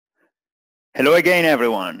Hello again,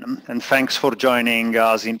 everyone, and thanks for joining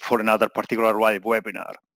us for another particular live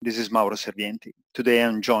webinar. This is Mauro Servienti. Today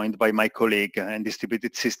I'm joined by my colleague and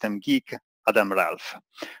distributed system geek, Adam Ralph,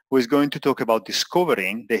 who is going to talk about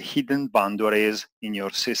discovering the hidden boundaries in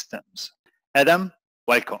your systems. Adam,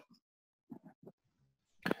 welcome.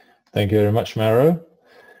 Thank you very much, Mauro,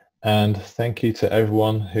 and thank you to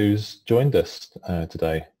everyone who's joined us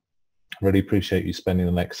today. Really appreciate you spending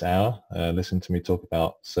the next hour listening to me talk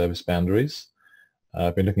about service boundaries.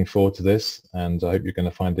 I've been looking forward to this, and I hope you're going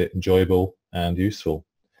to find it enjoyable and useful.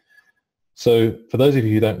 So for those of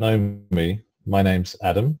you who don't know me, my name's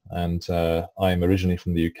Adam, and I'm originally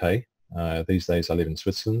from the UK. These days I live in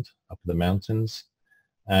Switzerland, up in the mountains,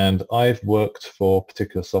 and I've worked for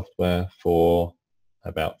particular software for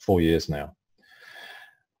about 4 years now.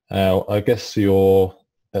 Now, I guess you're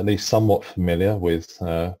at least somewhat familiar with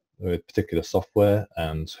particular software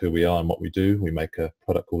and who we are and what we do. We make a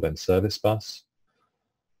product called Service Bus.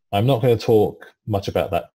 I'm not going to talk much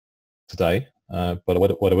about that today, but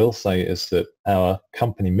what I will say is that our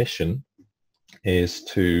company mission is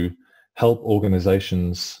to help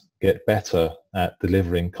organizations get better at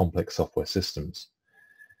delivering complex software systems.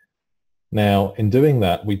 Now, in doing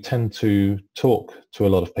that, we tend to talk to a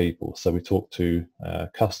lot of people. So we talk to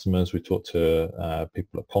customers, we talk to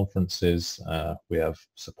people at conferences, we have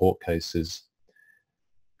support cases,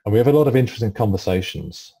 and we have a lot of interesting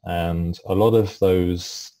conversations, and a lot of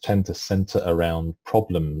those tend to center around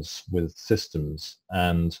problems with systems,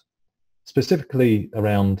 and specifically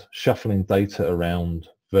around shuffling data around,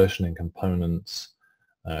 versioning components,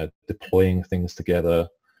 deploying things together.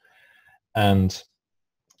 And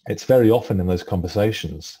it's very often in those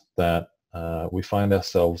conversations that we find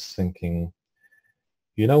ourselves thinking,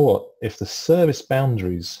 you know what, if the service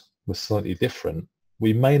boundaries were slightly different,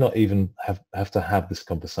 we may not even have to have this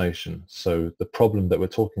conversation. So the problem that we're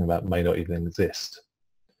talking about may not even exist.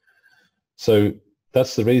 So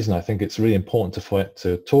that's the reason I think it's really important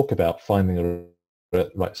to talk about finding the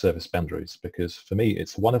right service boundaries, because for me,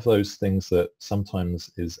 it's one of those things that sometimes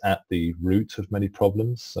is at the root of many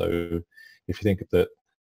problems. So if you think that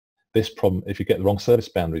this problem, if you get the wrong service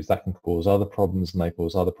boundaries, that can cause other problems, and they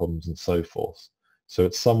cause other problems, and so forth. So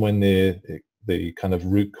it's somewhere near the kind of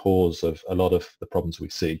root cause of a lot of the problems we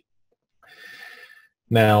see.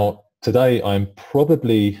 Now, today I'm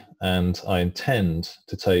probably, and I intend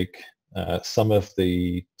to take some of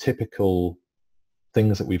the typical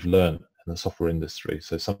things that we've learned in the software industry.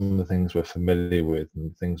 So some of the things we're familiar with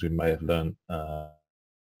and things we may have learned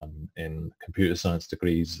in computer science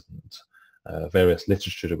degrees and various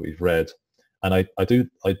literature that we've read, and I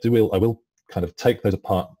will kind of take those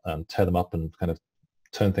apart and tear them up and kind of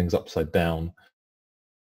turn things upside down.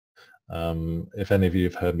 If any of you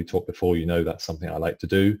have heard me talk before, you know that's something I like to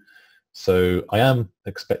do. So I am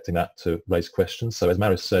expecting that to raise questions. So as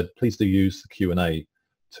Maris said, please do use the Q&A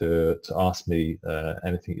to ask me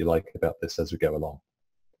anything you like about this as we go along.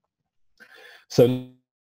 So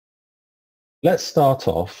let's start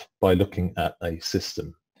off by looking at a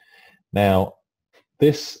system. Now,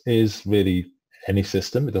 this is really any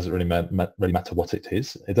system. It doesn't really matter what it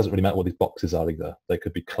is. It doesn't really matter what these boxes are either. They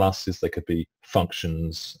could be classes, they could be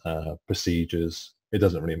functions, procedures. It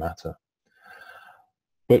doesn't really matter.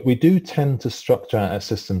 But we do tend to structure our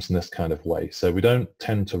systems in this kind of way. So we don't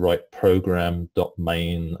tend to write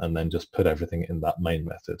program.main and then just put everything in that main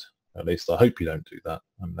method. At least I hope you don't do that.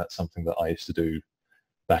 That's something that I used to do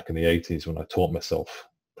back in the 80s when I taught myself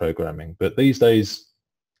programming. But these days,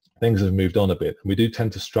 things have moved on a bit. We do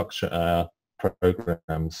tend to structure our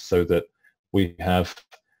programs so that we have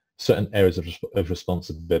certain areas of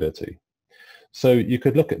responsibility. So you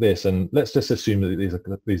could look at this, and let's just assume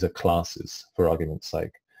that these are classes for argument's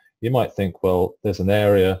sake. You might think, well, there's an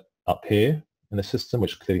area up here in the system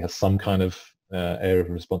which clearly has some kind of area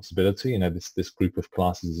of responsibility. You know, this group of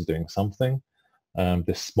classes is doing something.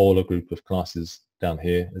 This smaller group of classes down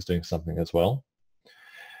here is doing something as well.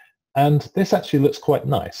 And this actually looks quite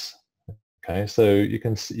nice. Okay, so you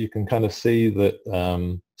can kind of see that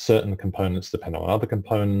certain components depend on other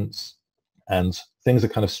components, and things are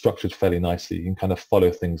kind of structured fairly nicely. You can kind of follow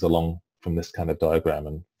things along from this kind of diagram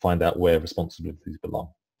and find out where responsibilities belong.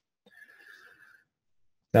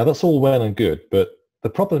 Now, that's all well and good, but the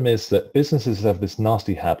problem is that businesses have this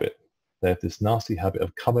nasty habit. They have this nasty habit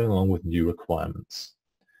of coming along with new requirements.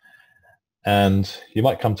 And you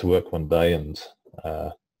might come to work one day and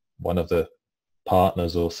one of the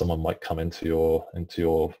partners or someone might come into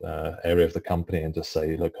your area of the company and just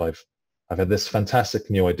say, look, I've had this fantastic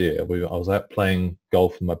new idea. I was out playing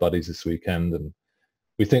golf with my buddies this weekend, and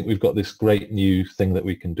we think we've got this great new thing that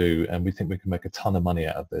we can do, and we think we can make a ton of money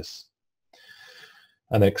out of this.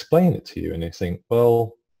 and they explain it to you, and you think,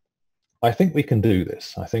 well, I think we can do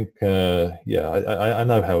this. I think, yeah, I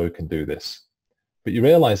know how we can do this. But you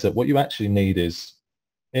realize that what you actually need is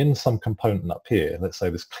in some component up here, let's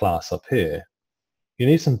say this class up here, you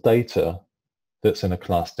need some data that's in a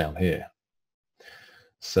class down here.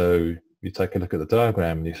 So you take a look at the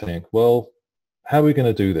diagram and you think, well, how are we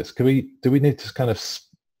going to do this? Do we need to kind of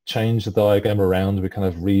change the diagram around? Do we kind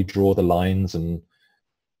of redraw the lines and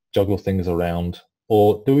juggle things around?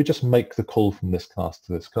 Or do we just make the call from this class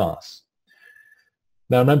to this class?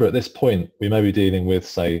 Now remember, at this point, we may be dealing with,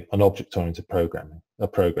 say, an object-oriented programming, a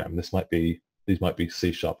program. These might be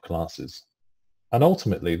C# classes. And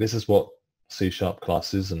ultimately, this is what C#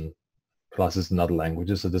 classes and classes in other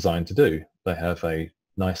languages are designed to do. They have a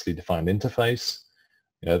nicely defined interface.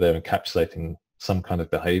 They're encapsulating some kind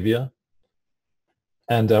of behavior.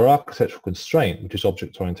 And our architectural constraint, which is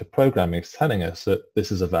object-oriented programming, is telling us that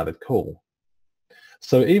this is a valid call.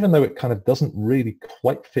 So even though it kind of doesn't really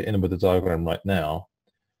quite fit in with the diagram right now,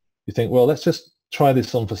 you think, well, let's just try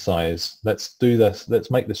this on for size. Let's do this.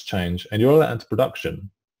 Let's make this change. And you roll that into production,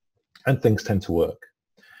 and things tend to work.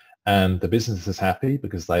 And the business is happy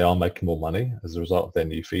because they are making more money as a result of their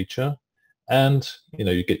new feature. And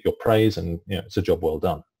you get your praise, and it's a job well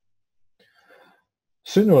done.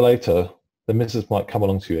 Sooner or later, the business might come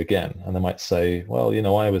along to you again, and they might say, well,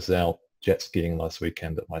 I was out jet skiing last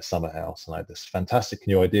weekend at my summer house, and I had this fantastic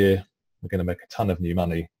new idea. We're going to make a ton of new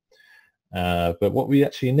money. But what we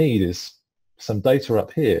actually need is some data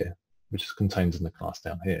up here, which is contained in the class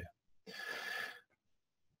down here.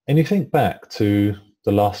 And you think back to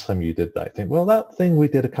the last time you did that, you think, well, that thing we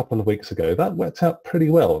did a couple of weeks ago, that worked out pretty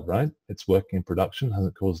well, right? It's working in production,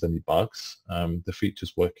 hasn't caused any bugs. The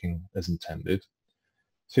feature's working as intended.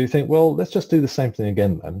 So you think, well, let's just do the same thing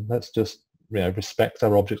again then. Let's just respect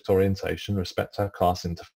our object orientation, respect our class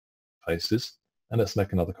interfaces, and let's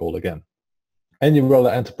make another call again. And you roll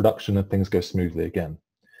it into production and things go smoothly again.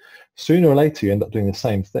 Sooner or later, you end up doing the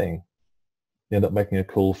same thing. You end up making a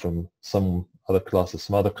call from some other class to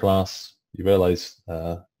some other class. You realize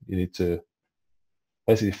you need to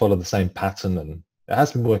basically follow the same pattern, and it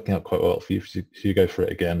has been working out quite well for you, so you go for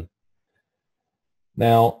it again.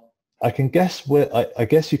 Now, I guess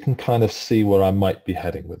you can kind of see where I might be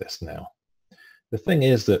heading with this now. The thing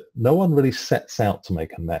is that no one really sets out to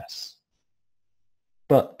make a mess.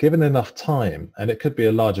 But given enough time, and it could be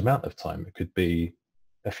a large amount of time, it could be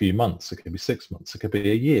a few months, it could be 6 months, it could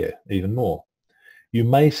be a year, even more, you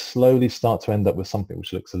may slowly start to end up with something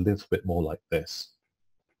which looks a little bit more like this.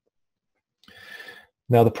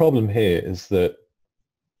 Now, the problem here is that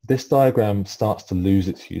this diagram starts to lose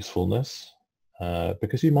its usefulness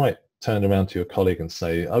because you might turn around to your colleague and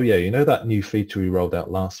say, oh yeah, that new feature we rolled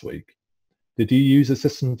out last week, did you use a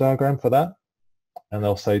system diagram for that? And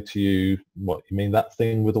they'll say to you, what, you mean that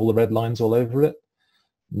thing with all the red lines all over it?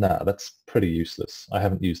 No, that's pretty useless. I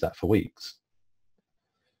haven't used that for weeks.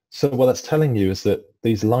 So what that's telling you is that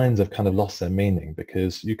these lines have kind of lost their meaning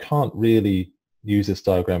because you can't really use this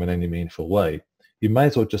diagram in any meaningful way. You may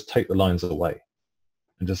as well just take the lines away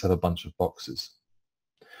and just have a bunch of boxes.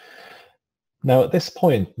 Now at this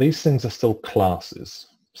point, these things are still classes.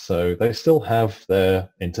 So they still have their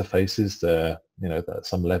interfaces, their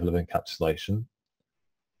some level of encapsulation.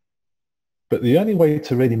 But the only way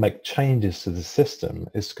to really make changes to the system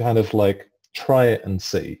is kind of like try it and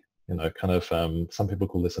see. Some people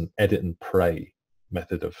call this an edit and pray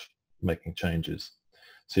method of making changes.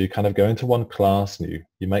 So you kind of go into one class and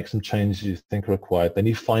you make some changes you think are required. Then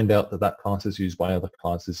you find out that that class is used by other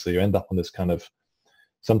classes. So you end up on this kind of,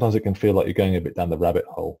 sometimes it can feel like you're going a bit down the rabbit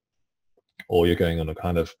hole, or you're going on a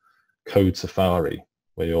kind of code safari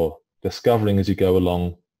where you're discovering as you go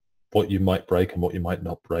along what you might break and what you might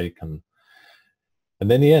not break. And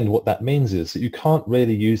in the end, what that means is that you can't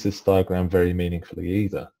really use this diagram very meaningfully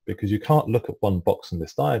either, because you can't look at one box in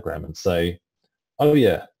this diagram and say, oh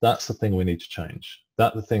yeah, that's the thing we need to change.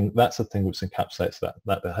 That's the thing which encapsulates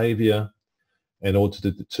that behavior. In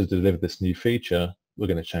order to deliver this new feature, we're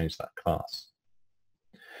going to change that class.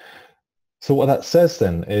 So what that says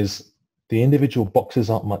then is the individual boxes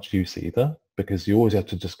aren't much use either, because you always have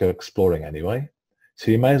to just go exploring anyway. So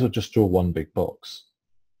you may as well just draw one big box.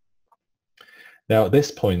 Now at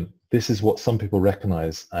this point, this is what some people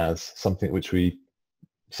recognize as something which we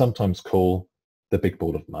sometimes call the big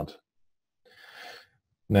ball of mud.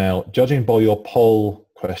 Now, judging by your poll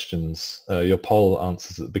questions, your poll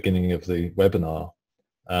answers at the beginning of the webinar,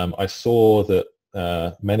 I saw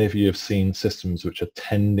that many of you have seen systems which are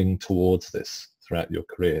tending towards this throughout your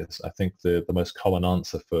careers. I think the most common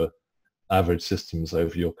answer for average systems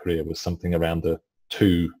over your career was something around the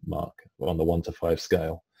 2 mark on the 1 to 5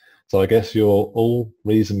 scale. So I guess you're all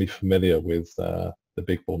reasonably familiar with the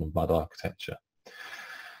big ball of mud architecture.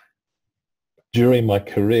 During my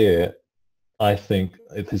career, I think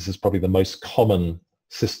this is probably the most common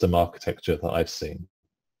system architecture that I've seen,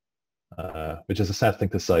 which is a sad thing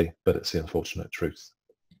to say, but it's the unfortunate truth.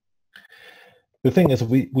 The thing is,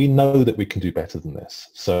 we know that we can do better than this.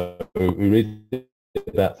 So we read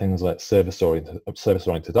about things like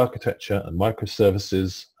service-oriented architecture and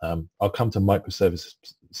microservices. I'll come to microservices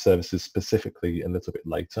specifically a little bit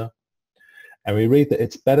later. And we read that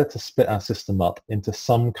it's better to split our system up into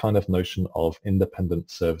some kind of notion of independent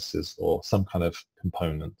services or some kind of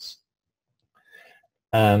components.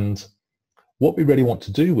 And what we really want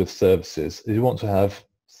to do with services is we want to have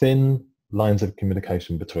thin lines of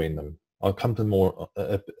communication between them. I'll come to more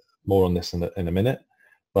on this in a minute,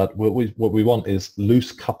 but what we want is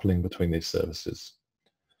loose coupling between these services.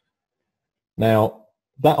 Now,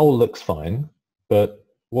 that all looks fine, but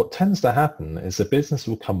what tends to happen is a business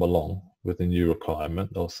will come along with a new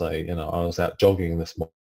requirement. They'll say, I was out jogging this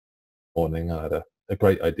morning, I had a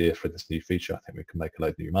great idea for this new feature, I think we can make a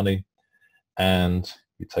load of new money. And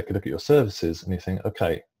you take a look at your services and you think,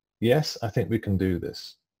 okay, yes, I think we can do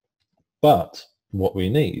this. But what we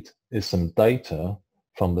need is some data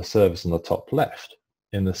from the service on the top left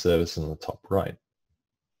in the service on the top right.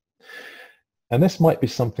 And this might be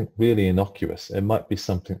something really innocuous. It might be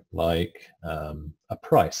something like a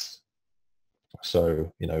price.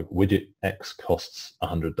 So, widget X costs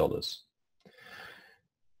 $100.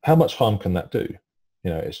 How much harm can that do?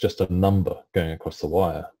 It's just a number going across the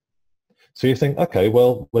wire. So you think, okay,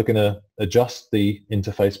 well, we're going to adjust the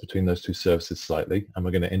interface between those two services slightly, and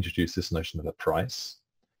we're going to introduce this notion of a price.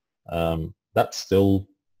 That's still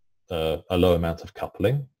a low amount of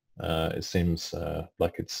coupling. It seems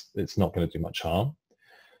like it's not going to do much harm.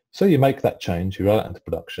 So you make that change, you roll it into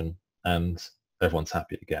production, and everyone's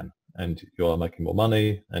happy again. And you are making more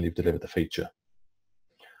money, and you've delivered the feature.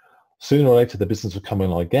 Sooner or later, the business will come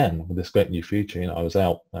along again with this great new feature. I was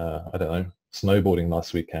out, snowboarding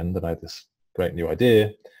last weekend, and I had this great new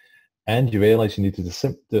idea, and you realize you need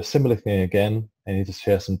to do a similar thing again, and you need to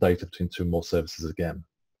share some data between two more services again.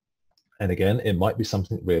 And again, it might be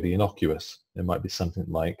something really innocuous. It might be something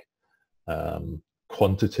like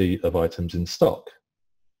quantity of items in stock,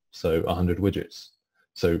 so 100 widgets.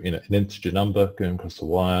 So an integer number going across the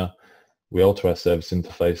wire, we alter our service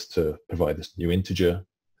interface to provide this new integer,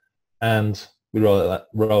 and we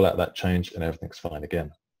roll out that change, and everything's fine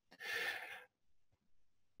again.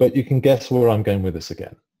 But you can guess where I'm going with this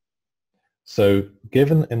again. So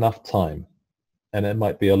given enough time, and it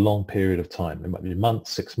might be a long period of time, it might be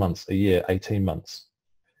months, 6 months, a year, 18 months,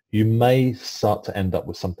 you may start to end up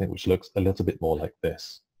with something which looks a little bit more like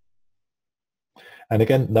this. And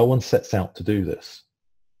again, no one sets out to do this.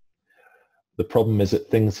 The problem is that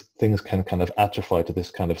things can kind of atrophy to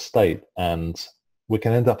this kind of state, and we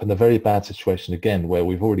can end up in a very bad situation again, where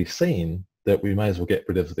we've already seen that we may as well get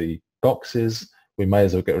rid of the boxes, we may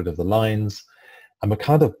as well get rid of the lines, and we're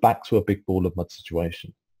kind of back to a big ball of mud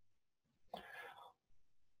situation.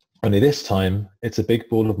 Only this time, it's a big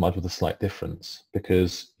ball of mud with a slight difference,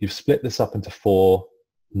 because you've split this up into 4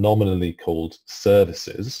 nominally called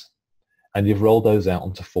services, and you've rolled those out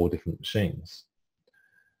onto 4 different machines.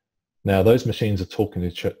 Now, those machines are talking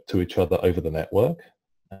to each other over the network,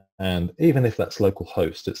 and even if that's local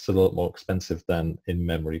host, it's still a lot more expensive than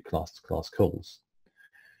in-memory class-to-class calls.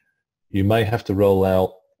 You may have to roll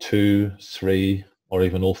out 2, 3, or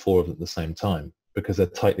even all 4 of them at the same time, because they're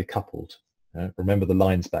tightly coupled. Remember the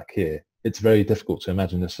lines back here. It's very difficult to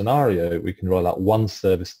imagine a scenario we can roll out one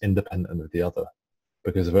service independent of the other,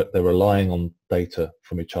 because they're relying on data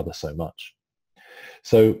from each other so much.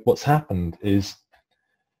 So what's happened is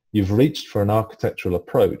you've reached for an architectural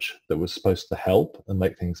approach that was supposed to help and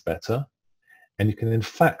make things better, and you can in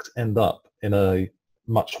fact end up in a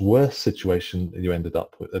much worse situation than you ended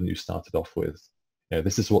up with, than you started off with.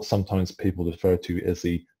 This is what sometimes people refer to as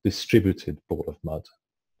the distributed ball of mud.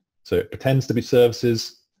 So it pretends to be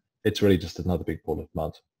services, it's really just another big ball of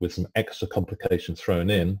mud with some extra complications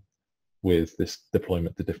thrown in with this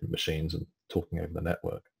deployment to different machines and talking over the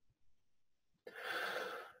network.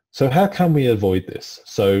 So how can we avoid this?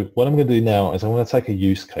 So what I'm going to do now is I'm going to take a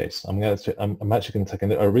use case. I'm actually going to take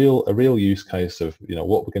a real use case of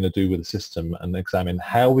what we're going to do with the system and examine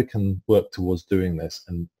how we can work towards doing this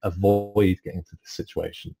and avoid getting to this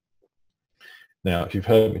situation. Now, if you've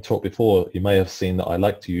heard me talk before, you may have seen that I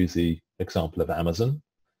like to use the example of Amazon.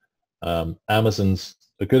 Amazon's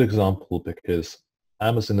a good example because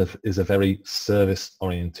Amazon is a very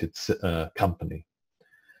service-oriented company.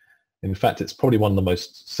 In fact, it's probably one of the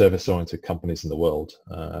most service-oriented companies in the world.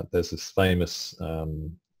 There's this famous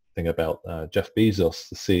thing about Jeff Bezos,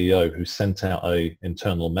 the CEO, who sent out an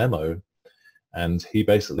internal memo, and he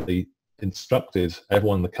basically instructed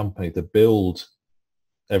everyone in the company to build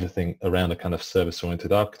everything around a kind of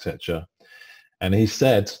service-oriented architecture. And he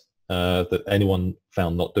said that anyone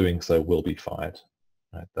found not doing so will be fired.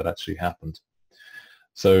 Right? That actually happened.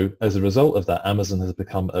 So as a result of that, Amazon has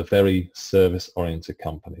become a very service-oriented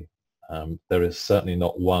company. There is certainly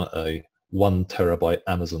not a 1 terabyte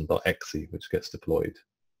Amazon.exe which gets deployed.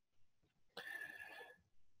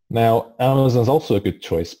 Now, Amazon is also a good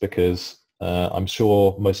choice because I'm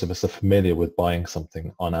sure most of us are familiar with buying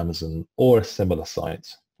something on Amazon or a similar site.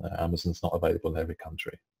 Amazon's not available in every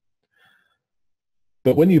country.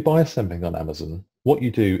 But when you buy something on Amazon, what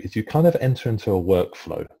you do is you kind of enter into a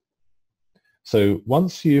workflow. So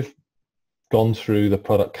once you've gone through the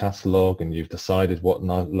product catalog and you've decided what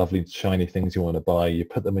lovely shiny things you want to buy, you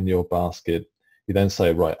put them in your basket, you then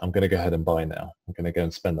say, right, I'm going to go ahead and buy now. I'm going to go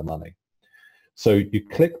and spend the money. So you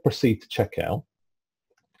click proceed to checkout,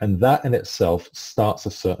 and that in itself starts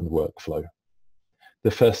a certain workflow.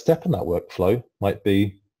 The first step in that workflow might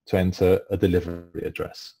be to enter a delivery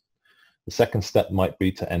address. The second step might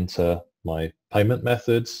be to enter my payment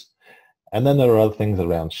methods. And then there are other things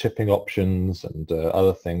around shipping options and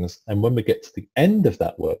other things. And when we get to the end of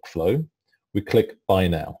that workflow, we click Buy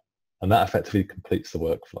Now. And that effectively completes the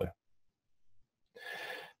workflow.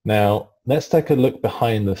 Now, let's take a look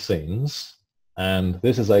behind the scenes. And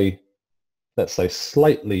this is a, let's say,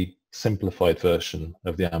 slightly simplified version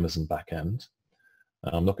of the Amazon backend.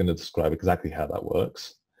 I'm not going to describe exactly how that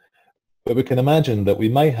works. But we can imagine that we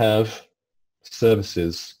may have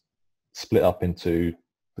services split up into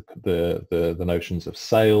the notions of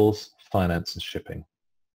sales, finance, and shipping.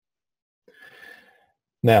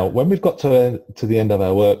 Now, when we've got to the end of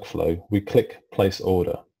our workflow, we click Place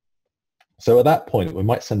Order. So at that point, we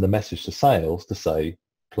might send a message to sales to say,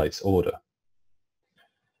 Place Order.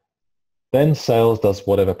 Then sales does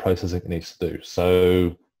whatever process it needs to do.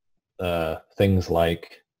 So things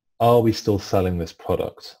like, are we still selling this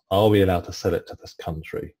product? Are we allowed to sell it to this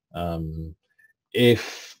country?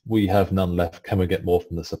 If we have none left, can we get more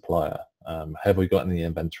from the supplier? Have we got any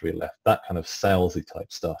inventory left? That kind of salesy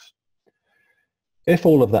type stuff. If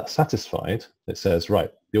all of that's satisfied, it says,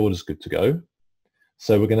 right, the order's good to go.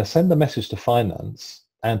 So we're going to send a message to finance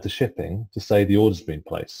and to shipping to say the order's been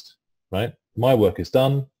placed, right? My work is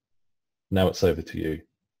done. Now it's over to you.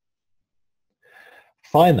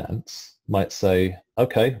 Finance might say,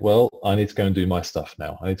 okay, well, I need to go and do my stuff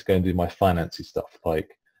now. I need to go and do my financy stuff, like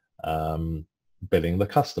billing the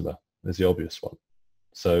customer is the obvious one.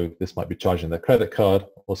 So this might be charging their credit card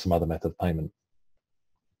or some other method of payment.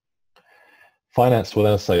 Finance will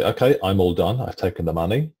then say, okay, I'm all done. I've taken the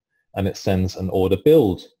money, and it sends an order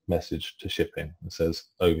billed message to shipping and says,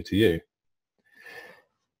 over to you.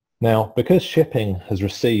 Now, because shipping has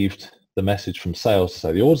received the message from sales to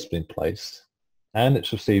say the order's been placed, and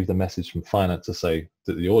it's received the message from finance to say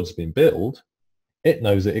that the order's been billed, it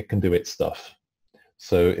knows that it can do its stuff.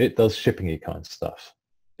 So it does shipping-y kind of stuff.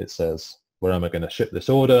 It says, where am I going to ship this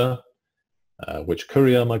order? Which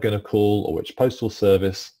courier am I going to call, or which postal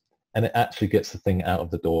service? And it actually gets the thing out of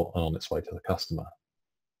the door and on its way to the customer.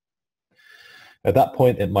 At that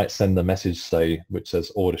point, it might send a message, which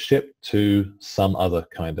says order shipped to some other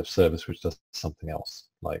kind of service which does something else,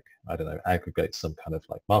 like, I don't know, aggregate some kind of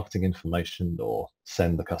like marketing information or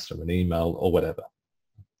send the customer an email or whatever.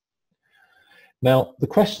 Now, the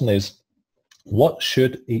question is, what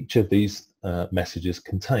should each of these messages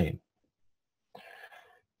contain?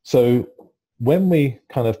 So when we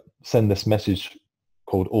kind of send this message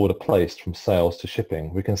called order placed from sales to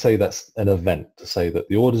shipping, we can say that's an event to say that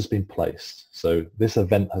the order's been placed. So this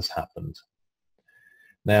event has happened.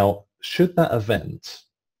 Now, should that event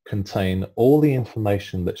contain all the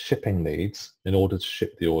information that shipping needs in order to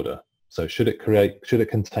ship the order? So should it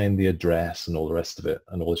contain the address and all the rest of it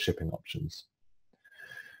and all the shipping options?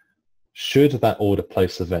 Should that order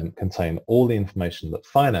place event contain all the information that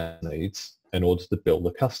finance needs in order to bill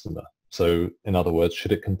the customer? So in other words,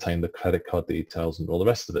 should it contain the credit card details and all the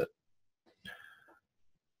rest of it?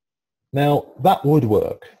 Now, that would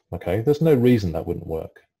work, okay? There's no reason that wouldn't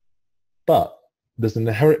work. But there's an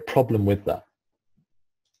inherent problem with that.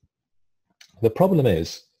 The problem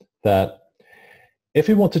is that if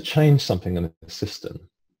we want to change something in the system,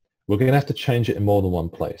 we're going to have to change it in more than one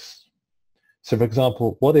place. So for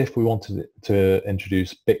example, what if we wanted to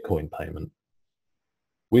introduce Bitcoin payment?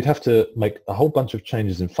 We'd have to make a whole bunch of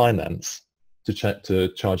changes in finance to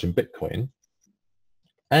charge in Bitcoin,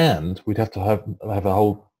 and we'd have to have a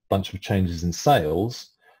whole bunch of changes in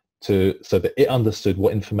sales so that it understood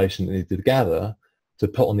what information it needed to gather to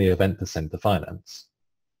put on the event to send to finance.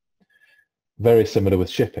 very similar with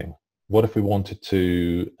shipping. What if we wanted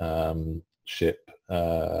to ship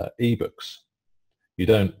ebooks? You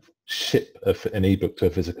don't ship an ebook to a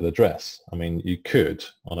physical address. I mean, you could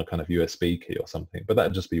on a kind of USB key or something, but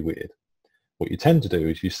that'd just be weird. What you tend to do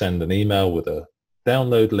is you send an email with a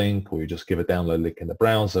download link, or you just give a download link in the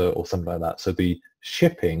browser or something like that. So the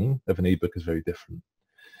shipping of an ebook is very different.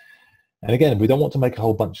 And again, we don't want to make a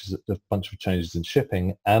whole bunch of changes in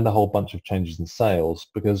shipping and a whole bunch of changes in sales,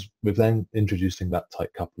 because we're then introducing that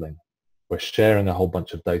tight coupling. We're sharing a whole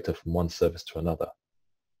bunch of data from one service to another.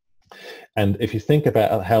 And if you think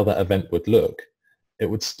about how that event would look, it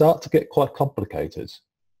would start to get quite complicated.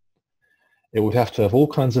 It would have to have all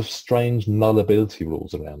kinds of strange nullability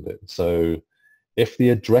rules around it. So if the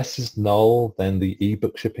address is null, then the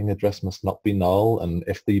ebook shipping address must not be null. And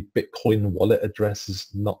if the Bitcoin wallet address is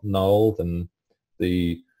not null, then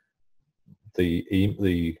the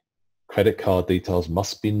credit card details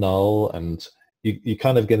must be null. And you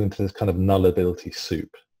kind of get into this kind of nullability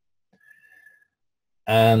soup.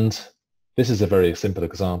 And this is a very simple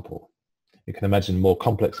example. You can imagine more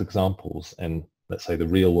complex examples in, let's say, the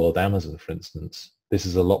real world Amazon, for instance. This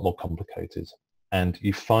is a lot more complicated. And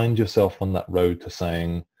you find yourself on that road to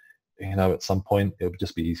saying, you know, at some point, it would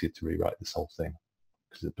just be easier to rewrite this whole thing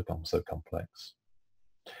because it becomes so complex.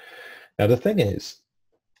 Now, the thing is,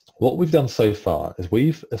 what we've done so far is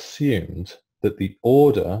we've assumed that the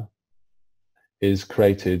order is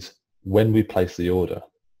created when we place the order.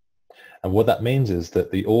 And what that means is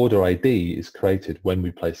that the order ID is created when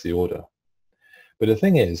we place the order. But the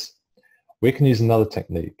thing is, we can use another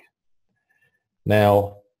technique.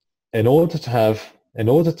 Now, what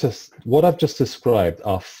I've just described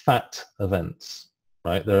are fat events,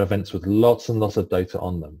 right? They're events with lots and lots of data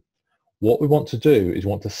on them. What we want to do is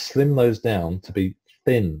want to slim those down to be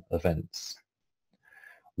thin events.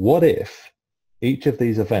 What if each of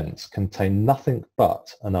these events contain nothing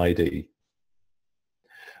but an ID?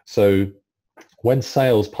 So when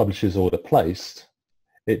sales publishes order placed,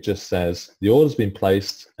 it just says the order's been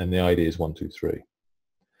placed and the ID is 123.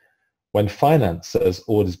 When finance says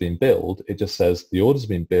order's been billed, it just says the order's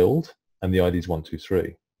been billed and the ID is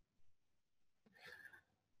 123.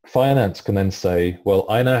 Finance can then say, well,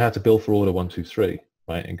 I know how to bill for order 123,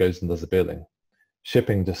 right? And goes and does the billing.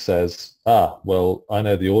 Shipping just says, well, I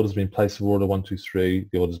know the order's been placed for order 123,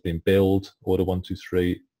 the order's been billed, order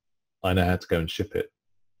 123, I know how to go and ship it.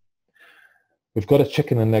 We've got a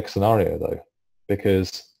chicken and egg scenario though,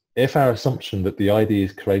 because if our assumption that the ID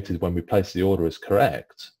is created when we place the order is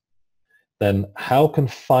correct, then how can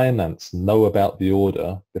finance know about the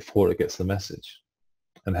order before it gets the message?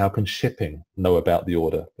 And how can shipping know about the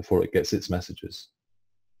order before it gets its messages?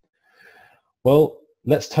 Well,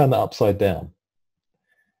 let's turn that upside down.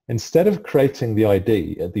 Instead of creating the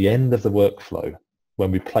ID at the end of the workflow when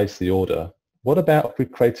we place the order, what about if we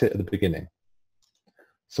create it at the beginning?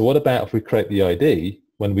 So what about if we create the ID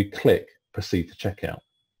when we click Proceed to Checkout?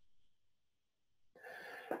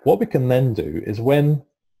 What we can then do is when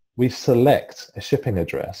we select a shipping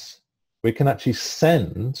address, we can actually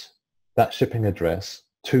send that shipping address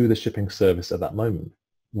to the shipping service at that moment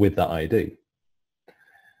with that ID.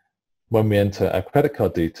 When we enter our credit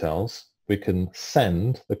card details, we can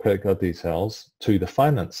send the credit card details to the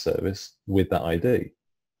finance service with that ID,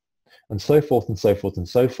 and so forth and so forth and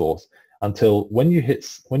so forth, until when you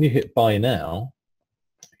hit buy now,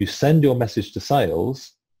 you send your message to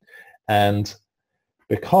sales, and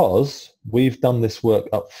because we've done this work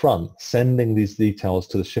up front, sending these details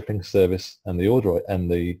to the shipping service and the order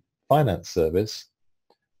and the finance service,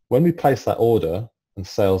 when we place that order and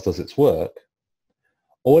sales does its work,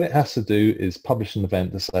 all it has to do is publish an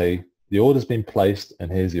event to say the order's been placed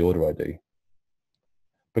and here's the order ID.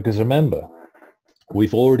 Because remember,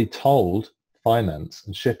 we've already told finance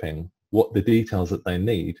and shipping what the details that they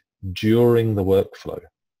need during the workflow.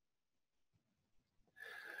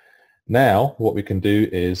 Now, what we can do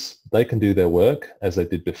is they can do their work as they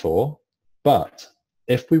did before, but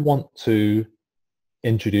if we want to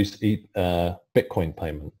introduce Bitcoin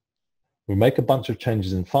payment, we make a bunch of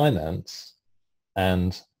changes in finance,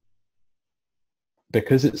 and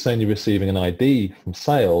because it's only receiving an ID from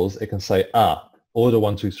sales, it can say, order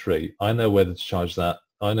 123, I know whether to charge that.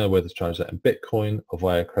 I know whether to charge that in Bitcoin or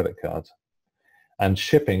via credit card. And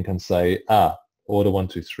shipping can say, order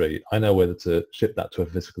 123, I know whether to ship that to a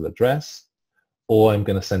physical address, or I'm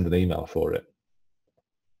going to send an email for it.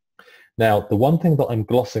 Now, the one thing that I'm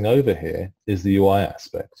glossing over here is the UI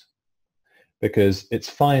aspect, because it's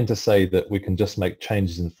fine to say that we can just make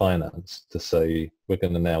changes in finance to say we're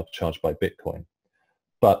going to now charge by Bitcoin.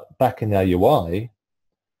 But back in our UI,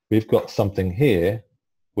 we've got something here,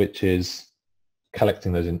 which is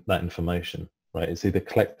collecting that information, right? It's either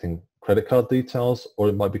collecting credit card details or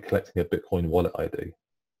it might be collecting a Bitcoin wallet ID.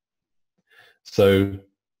 So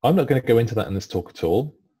I'm not going to go into that in this talk at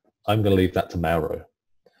all. I'm going to leave that to Mauro.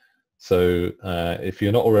 So if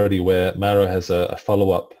you're not already aware, Mauro has a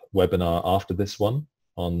follow-up webinar after this one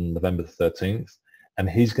on November the 13th, and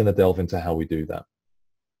he's going to delve into how we do that.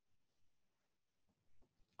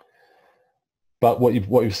 But what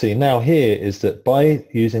you've seen now here is that by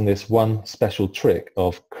using this one special trick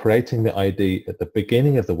of creating the ID at the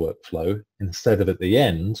beginning of the workflow instead of at the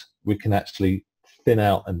end, we can actually thin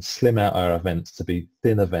out and slim out our events to be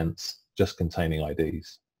thin events just containing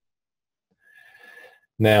IDs.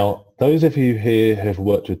 Now, those of you here who have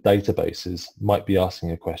worked with databases might be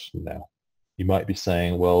asking a question now. You might be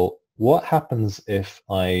saying, well, what happens if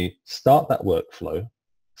I start that workflow?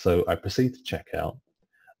 So I proceed to checkout,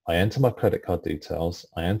 I enter my credit card details,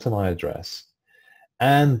 I enter my address,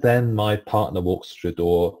 and then my partner walks through the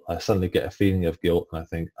door. I suddenly get a feeling of guilt and I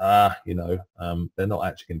think, they're not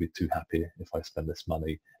actually going to be too happy if I spend this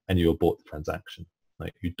money, and you abort the transaction.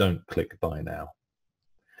 Like, you don't click buy now.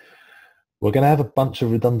 We're going to have a bunch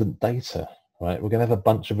of redundant data, right? We're going to have a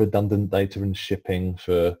bunch of redundant data in shipping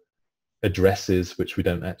for addresses which we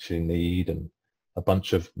don't actually need, and a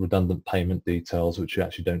bunch of redundant payment details which we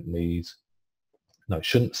actually don't need. No,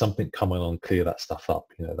 shouldn't something come along and clear that stuff up,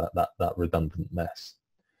 that redundant mess?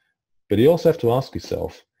 But you also have to ask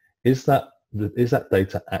yourself, is that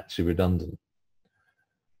data actually redundant?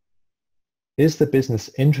 Is the business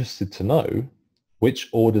interested to know which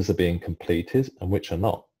orders are being completed and which are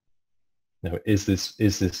not? Is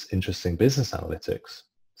this interesting business analytics?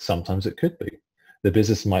 Sometimes it could be. The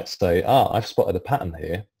business might say, I've spotted a pattern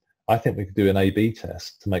here. I think we could do an A/B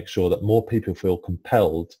test to make sure that more people feel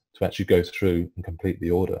compelled to actually go through and complete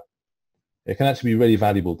the order. It can actually be really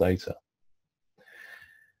valuable data.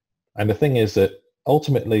 And the thing is that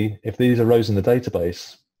ultimately, if these arose in the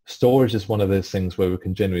database, storage is one of those things where we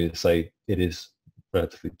can generally say it is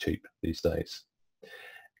relatively cheap these days.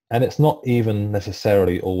 And it's not even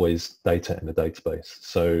necessarily always data in the database.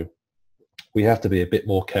 So we have to be a bit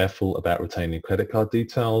more careful about retaining credit card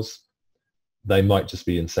details. They might just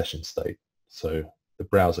be in session state. So the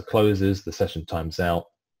browser closes, the session times out,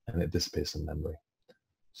 and it disappears from memory.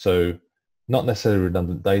 So not necessarily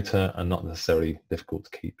redundant data and not necessarily difficult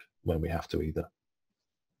to keep when we have to either.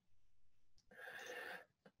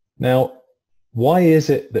 Now, why is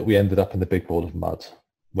it that we ended up in the big ball of mud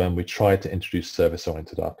when we tried to introduce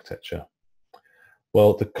service-oriented architecture?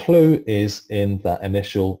 Well, the clue is in that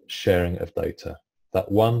initial sharing of data. That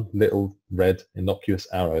one little red innocuous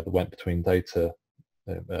arrow that went between data,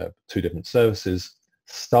 two different services,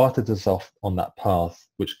 started us off on that path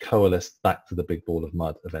which coalesced back to the big ball of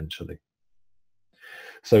mud eventually.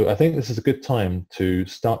 So I think this is a good time to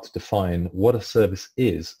start to define what a service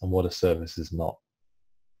is and what a service is not.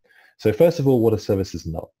 So first of all, what a service is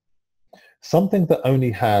not. Something that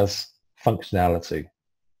only has functionality.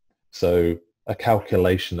 So a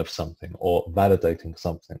calculation of something or validating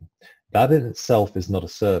something. That in itself is not a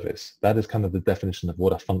service. That is kind of the definition of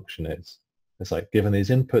what a function is. It's like, given these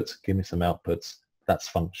inputs, give me some outputs. That's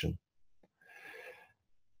function.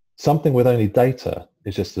 Something with only data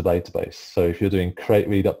is just a database. So if you're doing create,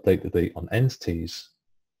 read, update, delete on entities,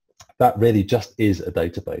 that really just is a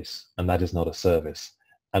database, and that is not a service.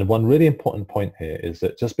 And one really important point here is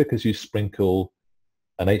that just because you sprinkle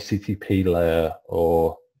an HTTP layer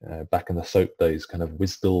or back in the SOAP days, kind of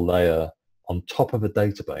WSDL layer on top of a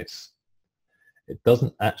database, it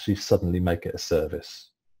doesn't actually suddenly make it a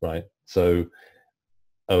service, right? So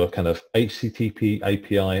a kind of HTTP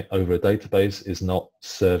API over a database is not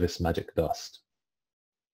service magic dust.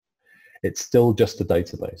 It's still just a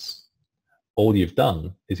database. All you've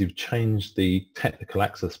done is you've changed the technical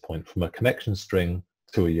access point from a connection string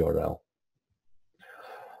to a URL.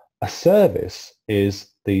 A service is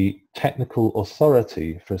the technical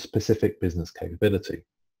authority for a specific business capability.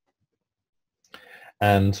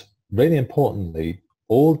 And really importantly,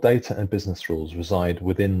 all data and business rules reside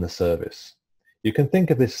within the service. You can think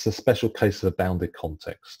of this as a special case of a bounded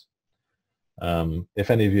context.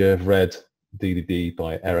 If any of you have read DDD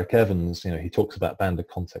by Eric Evans, he talks about bounded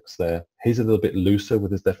context there. He's a little bit looser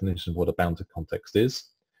with his definition of what a bounded context is.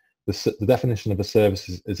 The definition of a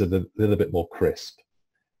service is a little bit more crisp.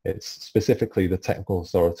 It's specifically the technical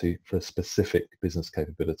authority for a specific business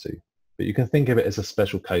capability. But you can think of it as a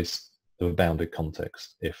special case of a bounded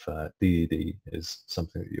context if DDD is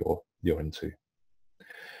something that you're into.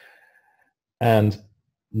 And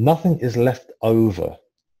nothing is left over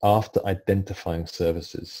after identifying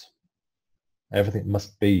services. Everything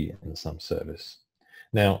must be in some service.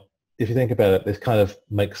 Now, if you think about it, this kind of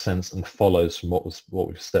makes sense and follows from what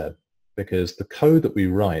we've said, because the code that we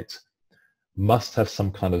write must have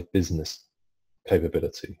some kind of business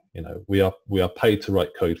capability. You know, we are paid to write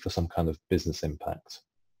code for some kind of business impact.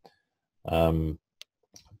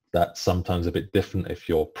 That's sometimes a bit different if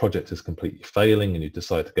your project is completely failing and you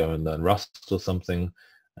decide to go and learn Rust or something.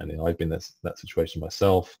 And you know, I've been in that situation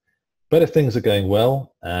myself. But if things are going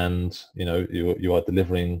well and you know you are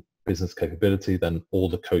delivering business capability, then all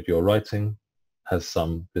the code you're writing has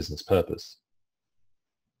some business purpose.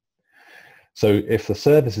 So if the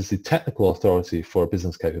service is the technical authority for a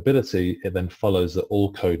business capability, it then follows that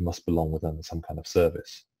all code must belong within some kind of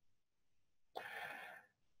service.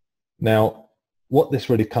 Now, what this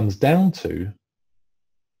really comes down to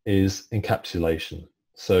is encapsulation.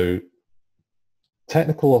 So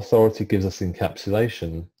technical authority gives us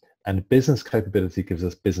encapsulation, and business capability gives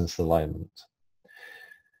us business alignment.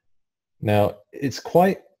 Now, it's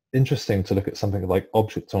quite interesting to look at something like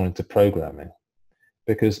object-oriented programming,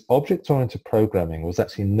 because object-oriented programming was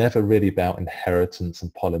actually never really about inheritance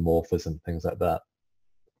and polymorphism, things like that.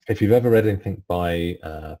 If you've ever read anything by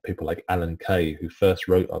people like Alan Kay, who first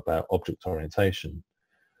wrote about object orientation,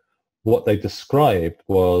 what they described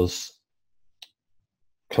was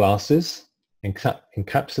classes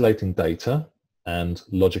encapsulating data and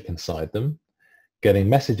logic inside them, getting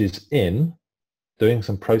messages in, doing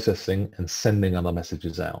some processing, and sending other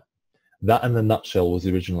messages out. That, in a nutshell, was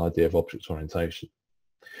the original idea of object orientation.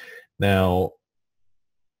 Now,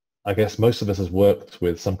 I guess most of us has worked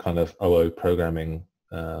with some kind of OO programming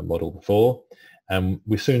model before, and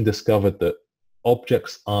we soon discovered that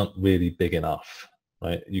objects aren't really big enough,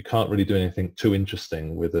 right? You can't really do anything too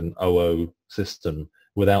interesting with an OO system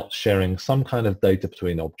without sharing some kind of data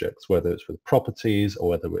between objects, whether it's with properties or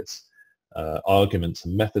whether it's arguments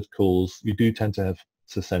and method calls. You do tend to have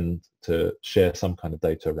to share some kind of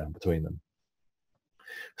data around between them.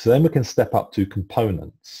 So then we can step up to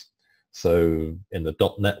components. So in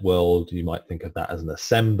the .NET world, you might think of that as an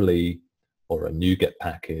assembly or a NuGet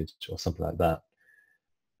package or something like that.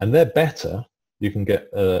 And they're better. You can get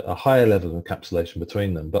a higher level of encapsulation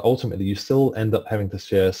between them, but ultimately you still end up having to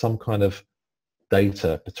share some kind of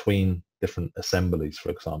data between different assemblies, for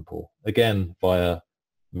example, again, via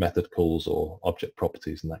method calls or object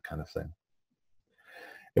properties and that kind of thing.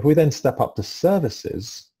 If we then step up to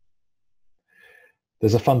services,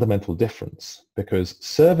 there's a fundamental difference, because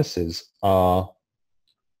services are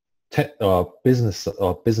business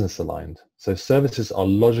aligned. So services are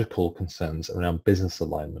logical concerns around business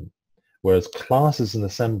alignment, whereas classes and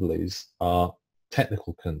assemblies are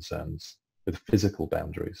technical concerns with physical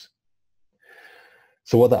boundaries.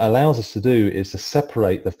 So what that allows us to do is to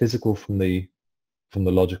separate the physical from the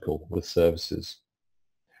logical with services.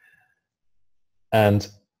 And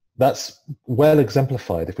that's well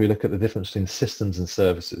exemplified if we look at the difference between systems and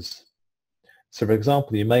services. So for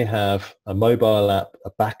example, you may have a mobile app,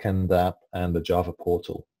 a backend app, and a Java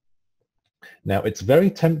portal. Now, it's very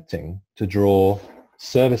tempting to draw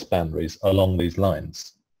service boundaries along these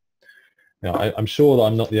lines. Now, I'm sure that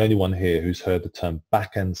I'm not the only one here who's heard the term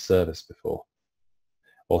backend service before,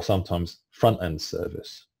 or sometimes front-end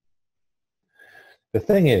service. The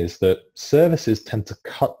thing is that services tend to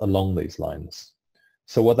cut along these lines.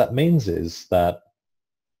 So what that means is that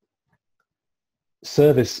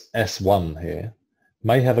service S1 here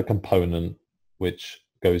may have a component which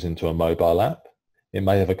goes into a mobile app. It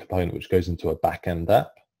may have a component which goes into a backend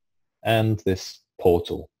app, and this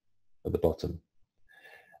portal at the bottom.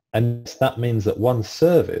 And that means that one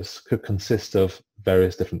service could consist of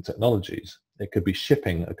various different technologies. It could be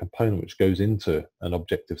shipping a component which goes into an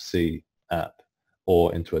Objective-C app,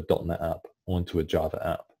 or into a .NET app, or into a Java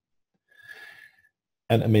app.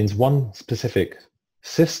 And it means one specific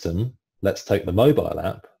system, let's take the mobile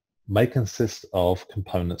app, may consist of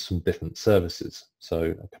components from different services.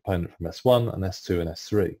 So a component from S1 and S2 and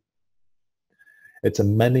S3. It's a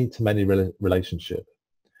many-to-many relationship.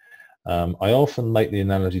 I often make the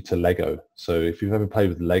analogy to Lego. So if you've ever played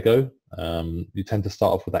with Lego, you tend to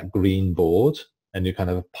start off with that green board and you kind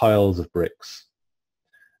of have piles of bricks.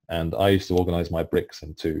 And I used to organize my bricks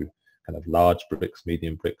into kind of large bricks,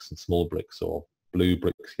 medium bricks, and small bricks, or blue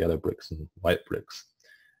bricks, yellow bricks, and white bricks.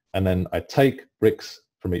 And then I take bricks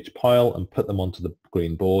from each pile and put them onto the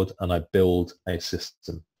green board, and I build a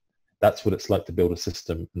system. That's what it's like to build a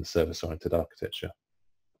system in service-oriented architecture.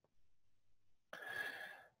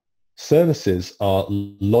 Services are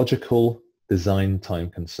logical design time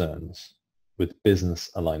concerns with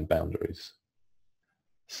business-aligned boundaries.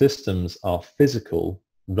 Systems are physical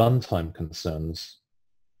runtime concerns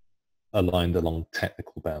aligned along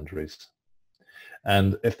technical boundaries.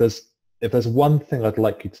 And if there's if there's one thing I'd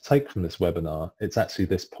like you to take from this webinar, it's actually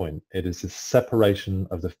this point. It is the separation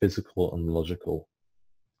of the physical and the logical.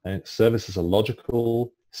 Okay? Services are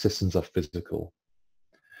logical, systems are physical.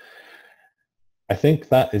 I think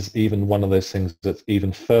that is even one of those things that's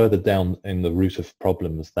even further down in the root of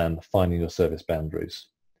problems than finding your service boundaries.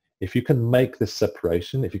 If you can make this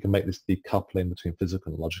separation, if you can make this decoupling between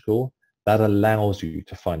physical and logical, that allows you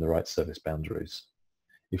to find the right service boundaries.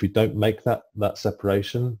 If you don't make that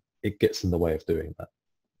separation, it gets in the way of doing that.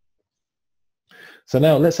 So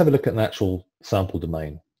now let's have a look at an actual sample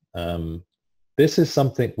domain. This is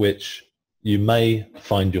something which you may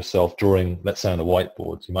find yourself drawing, let's say on a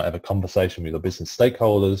whiteboard. You might have a conversation with your business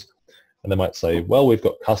stakeholders and they might say, well, we've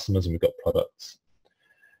got customers and we've got products.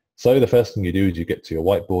 So the first thing you do is you get to your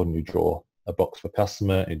whiteboard and you draw a box for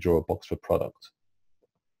customer and you draw a box for product.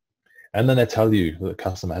 And then they tell you that the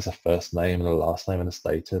customer has a first name and a last name and a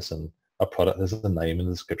status, and a product has a name and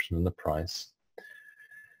a description and the price.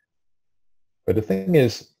 But the thing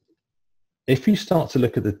is, if you start to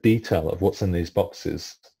look at the detail of what's in these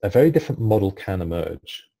boxes, a very different model can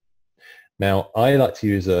emerge. Now, I like to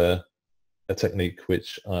use a technique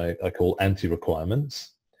which I call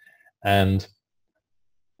anti-requirements. And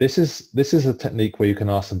this is a technique where you can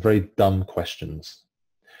ask some very dumb questions.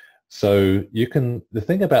 So the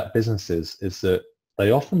thing about businesses is that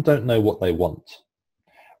they often don't know what they want,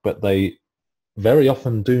 but they very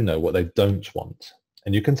often do know what they don't want.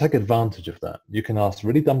 And you can take advantage of that. You can ask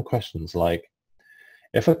really dumb questions like,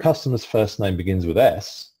 if a customer's first name begins with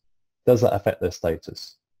S, does that affect their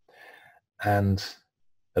status? And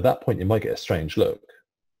at that point, you might get a strange look.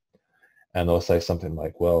 And they'll say something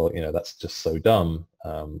like, well, that's just so dumb.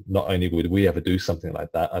 Not only would we ever do something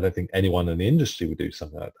like that, I don't think anyone in the industry would do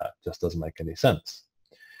something like that. It just doesn't make any sense.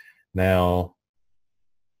 Now,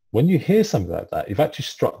 when you hear something like that, you've actually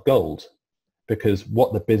struck gold, because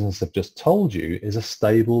what the business have just told you is a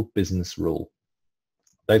stable business rule.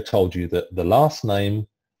 They've told you that the last name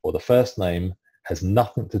or the first name has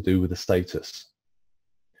nothing to do with the status.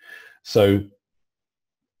 So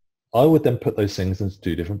I would then put those things into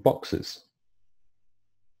two different boxes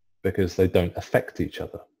because they don't affect each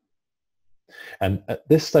other. And at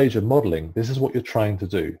this stage of modeling, this is what you're trying to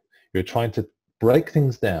do. You're trying to break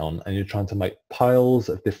things down and you're trying to make piles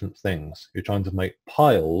of different things. You're trying to make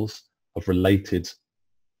piles of related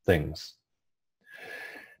things.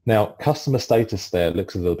 Now, customer status there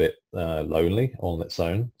looks a little bit lonely on its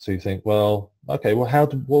own. So you think, well, okay, well,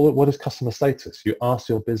 what is customer status? You ask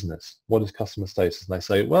your business, what is customer status? And they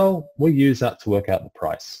say, well, we use that to work out the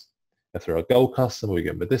price. If they're a gold customer, we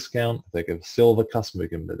give them a discount. If they're a silver customer, we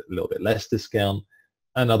give them a little bit less discount.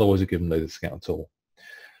 And otherwise, we give them no discount at all.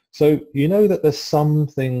 So you know that there's some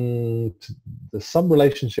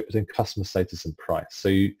relationship between customer status and price. So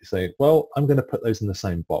you say, well, I'm going to put those in the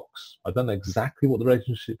same box. I don't know exactly what the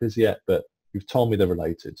relationship is yet, but you've told me they're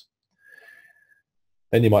related.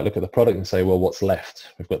 Then you might look at the product and say, well, what's left?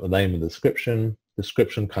 We've got the name and the description.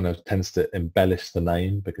 Description kind of tends to embellish the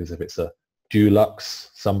name, because if it's a Dulux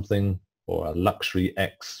something or a luxury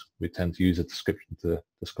X, we tend to use a description to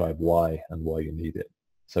describe why and why you need it.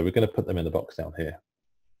 So we're going to put them in the box down here.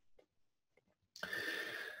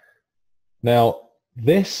 Now,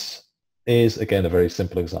 this is, again, a very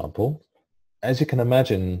simple example. As you can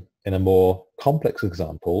imagine, in a more complex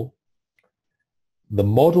example, the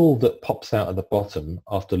model that pops out at the bottom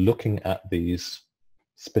after looking at these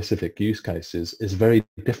specific use cases is very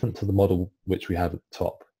different to the model which we have at the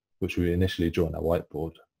top, which we initially drew on our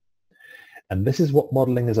whiteboard. And this is what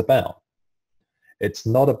modeling is about. It's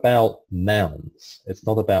not about nouns. It's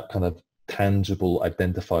not about kind of tangible,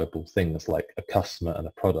 identifiable things like a customer and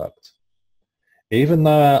a product. Even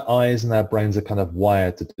though our eyes and our brains are kind of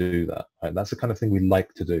wired to do that, right? That's the kind of thing we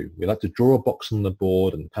like to do. We like to draw a box on the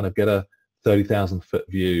board and kind of get a 30,000-foot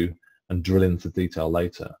view and drill into detail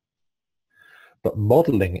later. But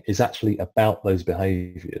modeling is actually about those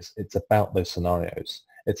behaviors. It's about those scenarios.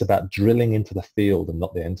 It's about drilling into the field and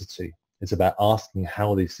not the entity. It's about asking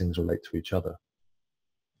how these things relate to each other.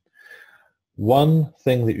 One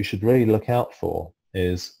thing that you should really look out for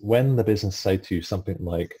is when the business say to you something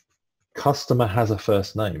like, customer has a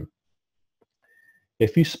first name.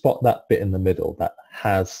 If you spot that bit in the middle, that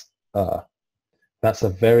has a, that's a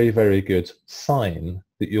very, very good sign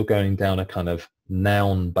that you're going down a kind of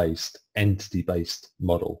noun-based, entity-based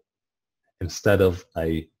model instead of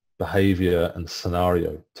a behavior and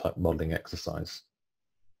scenario type modeling exercise.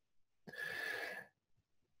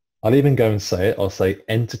 I'll even go and say it. I'll say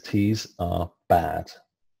entities are bad.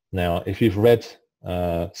 Now, if you've read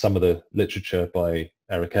some of the literature by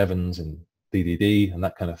Eric Evans and DDD and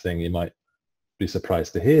that kind of thing, you might be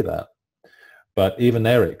surprised to hear that. But even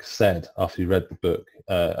Eric said after he read the book,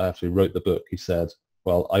 after he wrote the book, he said,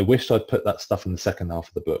 well, I wish I'd put that stuff in the second half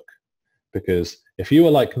of the book, because if you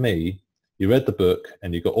were like me, you read the book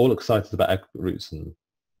and you got all excited about aggregate roots and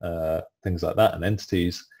things like that and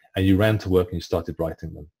entities, and you ran to work and you started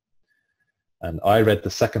writing them. And I read the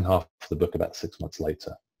second half of the book about 6 months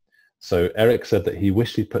later. So Eric said that he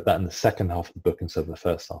wished he'd put that in the second half of the book instead of the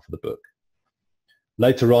first half of the book.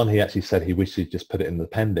 Later on, he actually said he wished he'd just put it in the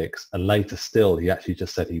appendix, and later still, he actually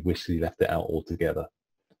just said he wished he left it out altogether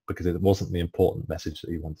because it wasn't the important message that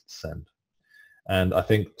he wanted to send. And I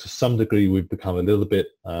think to some degree, we've become a little bit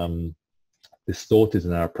distorted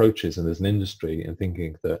in our approaches and as an industry in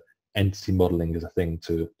thinking that entity modeling is a thing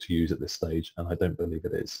to use at this stage, and I don't believe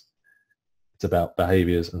it is. It's about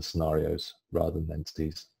behaviors and scenarios rather than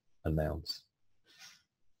entities and nouns.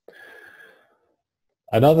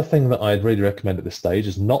 Another thing that I'd really recommend at this stage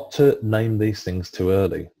is not to name these things too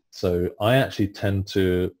early. So I actually tend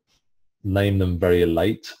to name them very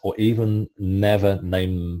late, or even never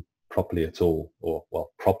name them properly at all, or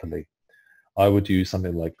well, properly. I would use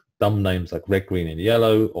something like dumb names like red, green, and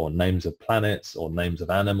yellow, or names of planets, or names of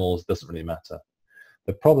animals. It doesn't really matter.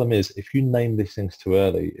 The problem is if you name these things too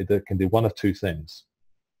early, it can do one of two things.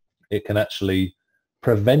 It can actually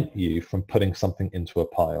prevent you from putting something into a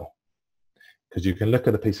pile. Because you can look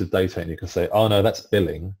at a piece of data and you can say, oh no, that's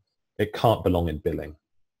billing. It can't belong in billing.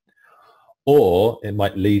 Or it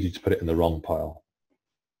might lead you to put it in the wrong pile.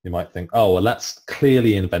 You might think, oh, well, that's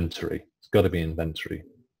clearly inventory. It's got to be inventory.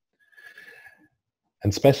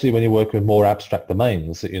 And especially when you work with more abstract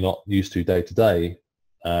domains that you're not used to day to day,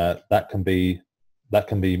 that can be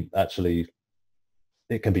actually,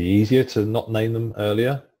 it can be easier to not name them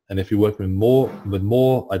earlier. And if you work with more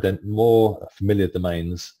familiar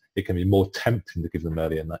domains, it can be more tempting to give them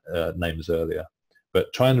earlier names earlier.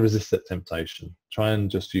 But try and resist that temptation. Try and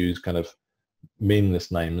just use kind of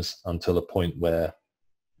meaningless names until a point where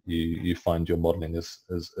you find your modeling has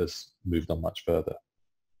moved on much further.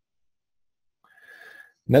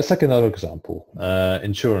 Let's take another example,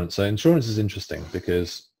 insurance. So insurance is interesting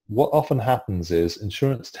because what often happens is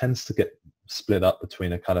insurance tends to get split up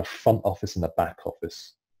between a kind of front office and a back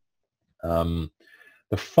office.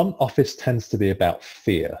 The front office tends to be about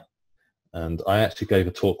fear. And I actually gave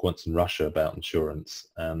a talk once in Russia about insurance,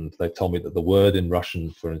 and they told me that the word in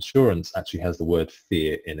Russian for insurance actually has the word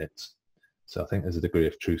fear in it. So I think there's a degree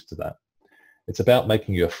of truth to that. It's about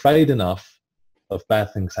making you afraid enough of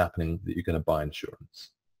bad things happening that you're going to buy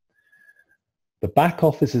insurance. The back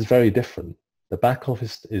office is very different. The back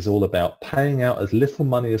office is all about paying out as little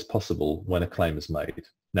money as possible when a claim is made.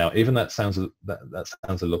 Now, even that sounds a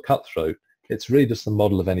little cutthroat. It's really just the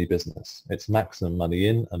model of any business. It's maximum money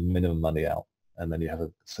in and minimum money out, and then you have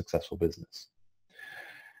a successful business.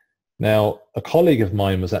 Now, a colleague of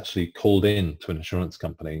mine was actually called in to an insurance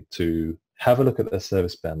company to have a look at their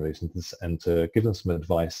service boundaries and to give them some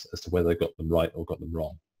advice as to whether they got them right or got them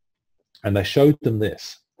wrong. And they showed them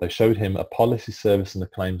this. They showed him a policy service and a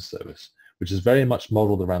claims service, which is very much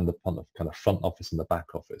modeled around the kind of front office and the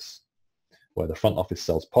back office, where the front office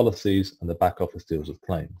sells policies and the back office deals with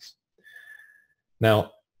claims.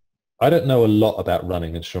 Now, I don't know a lot about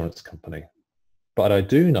running an insurance company, but I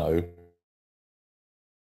do know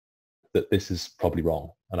that this is probably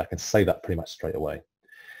wrong, and I can say that pretty much straight away.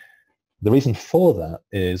 The reason for that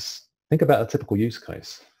is, think about a typical use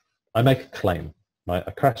case. I make a claim, right?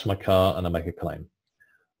 I crash my car and I make a claim.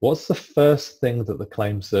 What's the first thing that the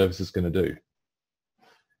claim service is going to do?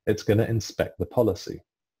 It's going to inspect the policy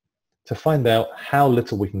to find out how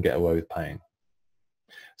little we can get away with paying.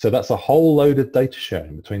 So that's a whole load of data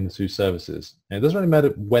sharing between the two services. And it doesn't really matter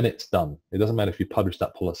when it's done. It doesn't matter if you publish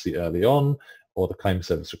that policy early on or the claim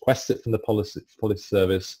service requests it from the policy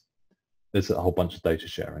service. There's a whole bunch of data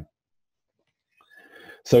sharing.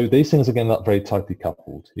 So these things are going to end up very tightly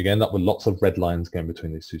coupled. You're going to end up with lots of red lines going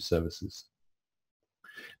between these two services.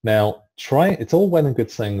 Now, it's all well and good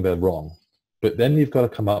saying they're wrong, but then you've got to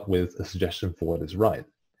come up with a suggestion for what is right.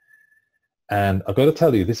 And I've got to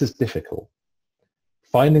tell you, this is difficult.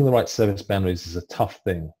 Finding the right service boundaries is a tough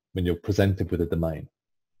thing when you're presented with a domain.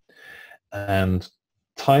 And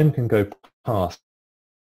time can go past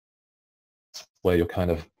where you're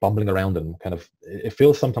kind of bumbling around and kind of, it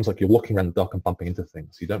feels sometimes like you're walking around the dark and bumping into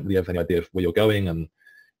things. You don't really have any idea of where you're going, and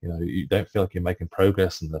you don't feel like you're making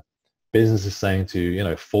progress, and the business is saying to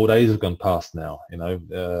you, 4 days have gone past now,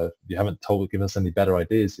 you haven't given us any better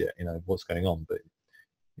ideas yet, what's going on, but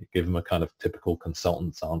you give them a kind of typical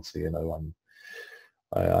consultant's answer,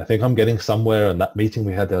 I think I'm getting somewhere, and that meeting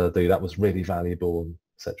we had the other day, that was really valuable,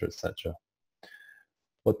 etc., etc.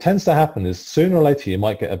 What tends to happen is sooner or later you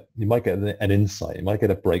might get an insight, you might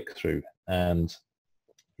get a breakthrough, And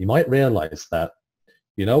you might realize that,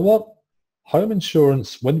 you know what, home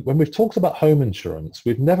insurance, when we've talked about home insurance,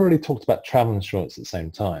 we've never really talked about travel insurance at the same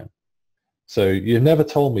time. So you've never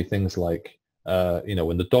told me things like,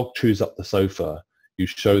 when the dog chews up the sofa, you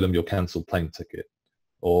show them your cancelled plane ticket,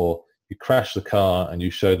 or you crash the car and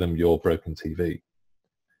you show them your broken TV.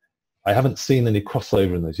 I haven't seen any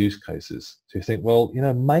crossover in those use cases. So you think, well,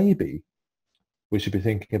 maybe we should be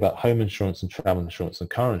thinking about home insurance and travel insurance and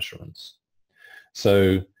car insurance.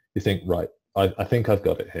 So you think, right, I think I've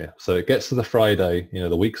got it here. So it gets to the Friday,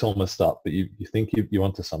 the week's almost up, but you think you're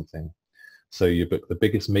onto something. So you book the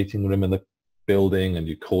biggest meeting room in the building and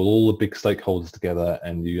you call all the big stakeholders together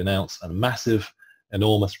and you announce a massive,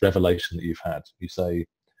 enormous revelation that you've had. You say,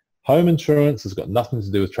 home insurance has got nothing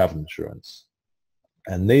to do with travel insurance.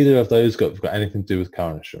 And neither of those have got anything to do with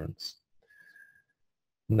car insurance.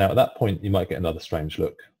 Now, at that point, you might get another strange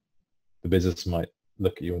look. The business might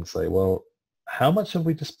look at you and say, well, how much have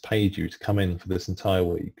we just paid you to come in for this entire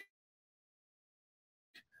week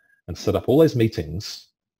and set up all those meetings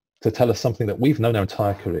to tell us something that we've known our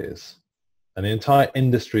entire careers and the entire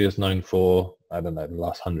industry is known for, I don't know, the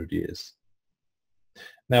last 100 years.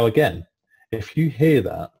 Now, again, if you hear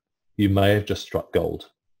that, you may have just struck gold.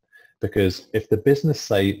 Because if the business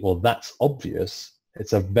say, well, that's obvious,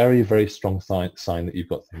 it's a very, very strong sign that you've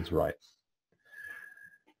got things right.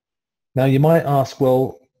 Now, you might ask,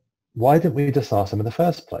 well, why didn't we just ask them in the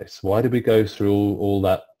first place? Why did we go through all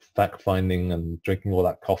that fact-finding and drinking all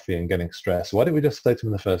that coffee and getting stressed? Why didn't we just say to them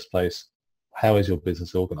in the first place, how is your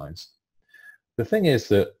business organized? The thing is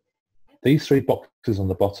that these 3 boxes on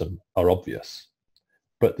the bottom are obvious,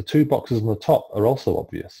 but the 2 boxes on the top are also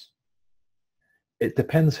obvious. It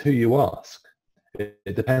depends who you ask.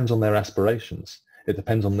 It depends on their aspirations. It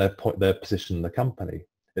depends on their position in the company.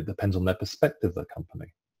 It depends on their perspective of the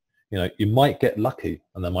company. You might get lucky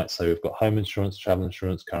and they might say we've got home insurance, travel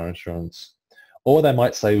insurance, car insurance, or they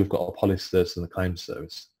might say we've got a policy service and a claims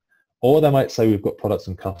service, or they might say we've got products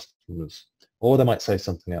and customers, or they might say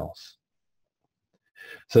something else.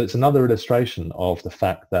 So it's another illustration of the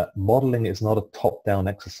fact that modeling is not a top-down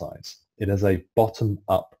exercise. It is a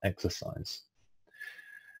bottom-up exercise.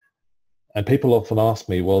 And people often ask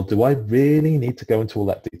me, well, do I really need to go into all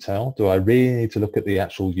that detail? Do I really need to look at the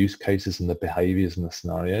actual use cases and the behaviors and the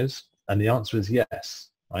scenarios? And the answer is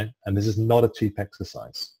yes, right? And this is not a cheap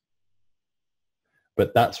exercise.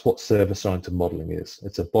 But that's what service-oriented modeling is.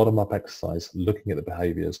 It's a bottom-up exercise looking at the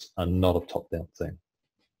behaviors and not a top-down thing.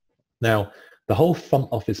 Now, the whole front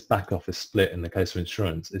office, back office split in the case of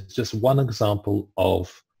insurance is just one example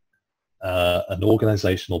of an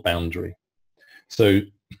organizational boundary. So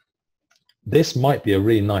this might be a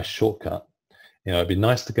really nice shortcut. It'd be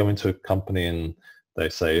nice to go into a company and they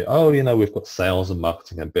say, oh, we've got sales and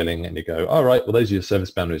marketing and billing, and you go, all right, well, those are your service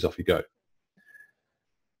boundaries, off you go.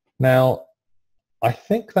 Now, I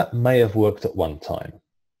think that may have worked at one time.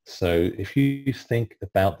 So if you think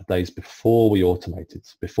about the days before we automated,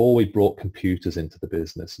 before we brought computers into the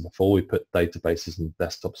business, and before we put databases and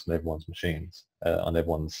desktops on everyone's machines, on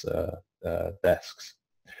everyone's desks,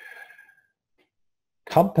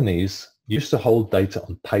 companies used to hold data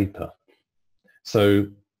on paper. So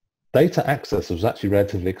data access was actually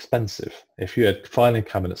relatively expensive. If you had filing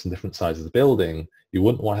cabinets in different sides of the building, you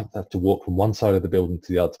wouldn't want to have to walk from one side of the building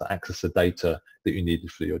to the other to access the data that you needed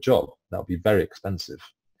for your job. That would be very expensive.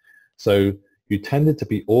 So you tended to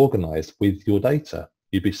be organized with your data.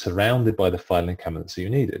 You'd be surrounded by the filing cabinets that you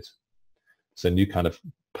needed. So you kind of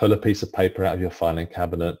pull a piece of paper out of your filing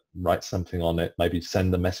cabinet, write something on it, maybe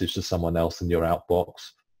send a message to someone else in your outbox.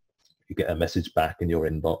 You get a message back in your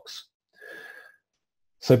inbox.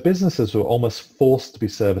 So businesses were almost forced to be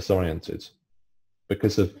service-oriented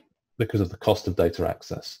because of the cost of data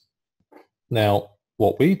access. Now,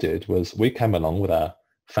 what we did was we came along with our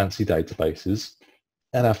fancy databases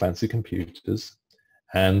and our fancy computers,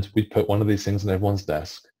 and we put one of these things on everyone's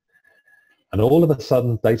desk. And all of a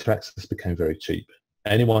sudden, data access became very cheap.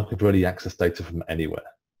 Anyone could really access data from anywhere.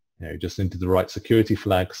 You just needed the right security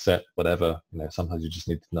flag set, whatever. Sometimes you just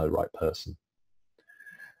need to know the right person.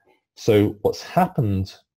 So what's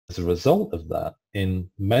happened as a result of that in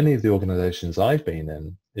many of the organizations I've been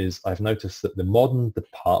in is I've noticed that the modern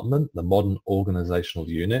department, the modern organizational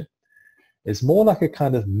unit, is more like a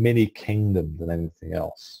kind of mini kingdom than anything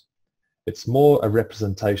else. It's more a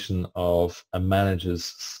representation of a manager's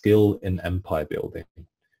skill in empire building,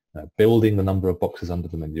 building the number of boxes under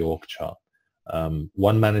them in the org chart.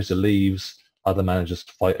 One manager leaves, other managers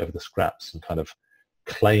fight over the scraps and kind of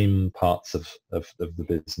claim parts of the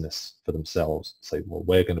business for themselves. Say, well,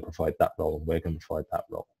 we're going to provide that role and we're going to provide that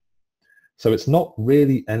role. So it's not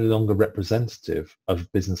really any longer representative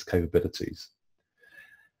of business capabilities.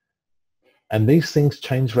 And these things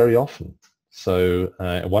change very often. So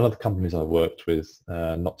one of the companies I worked with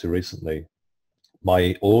not too recently,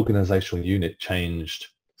 my organizational unit changed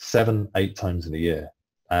 7-8 times in a year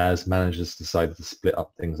as managers decided to split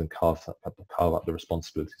up things and carve up the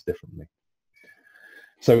responsibilities differently.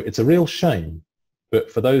 So it's a real shame, but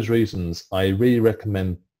for those reasons, I really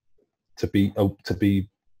recommend to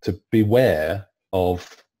beware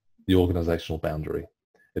of the organizational boundary.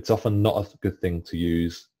 It's often not a good thing to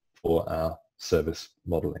use for our service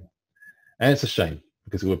modeling. And it's a shame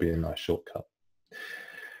because it would be a nice shortcut.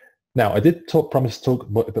 Now, I did promise to talk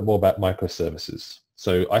a bit more about microservices.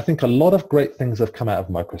 So I think a lot of great things have come out of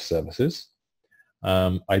microservices.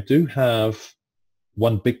 I do have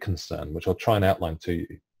one big concern, which I'll try and outline to you.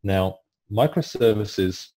 Now,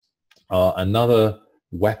 microservices are another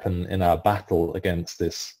weapon in our battle against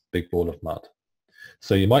this big ball of mud.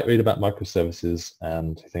 So you might read about microservices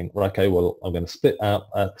and think, well, okay, well, I'm going to split up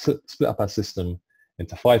our system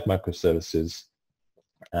into 5 microservices,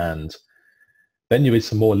 and then you read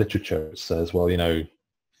some more literature that says, well,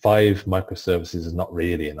 5 microservices is not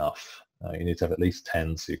really enough. You need to have at least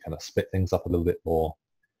 10, so you kind of split things up a little bit more.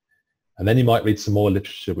 And then you might read some more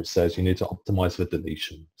literature which says you need to optimize for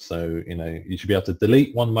deletion. So, you should be able to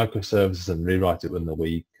delete one microservice and rewrite it within a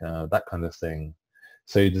week, that kind of thing.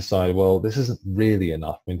 So you decide, well, this isn't really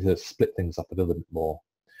enough. We need to split things up a little bit more.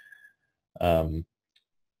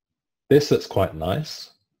 This looks quite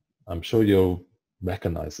nice. I'm sure you'll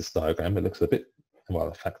recognize this diagram. It looks a bit, well,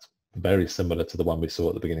 in fact, very similar to the one we saw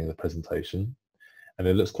at the beginning of the presentation. And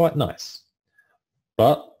it looks quite nice.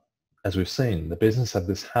 But as we've seen, the business have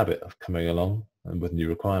this habit of coming along and with new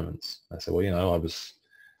requirements. I say, well, I was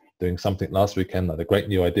doing something last weekend, I had a great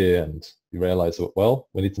new idea, and you realize that, well,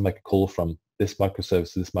 we need to make a call from this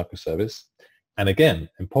microservice to this microservice. And again,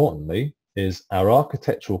 importantly, is our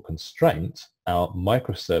architectural constraint, our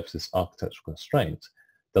microservices architectural constraint,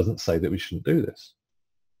 doesn't say that we shouldn't do this.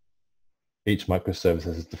 Each microservice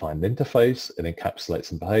has a defined interface, it encapsulates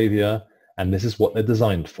some behavior, and this is what they're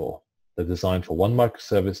designed for. They're designed for one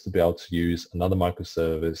microservice to be able to use another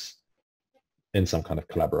microservice in some kind of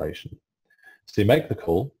collaboration. So you make the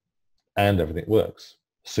call and everything works.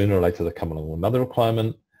 Sooner or later they come along with another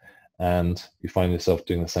requirement and you find yourself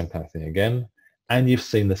doing the same kind of thing again, and you've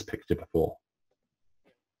seen this picture before.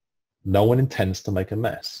 No one intends to make a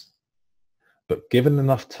mess, but given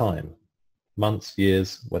enough time, months,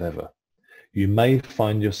 years, whatever, you may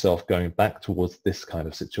find yourself going back towards this kind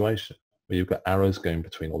of situation where you've got arrows going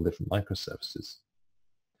between all different microservices.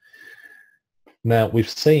 Now, we've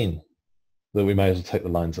seen that we may as well take the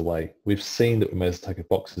lines away. We've seen that we may as well take the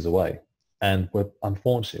boxes away. And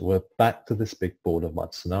unfortunately, we're back to this big ball of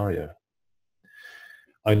mud scenario.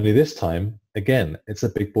 Only this time, again, it's a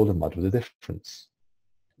big ball of mud with a difference.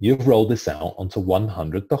 You've rolled this out onto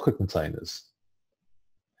 100 Docker containers.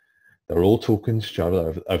 They're all talking to each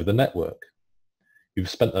other over the network. You've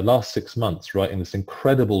spent the last 6 months writing this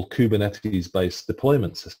incredible Kubernetes-based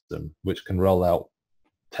deployment system, which can roll out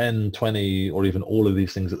 10, 20, or even all of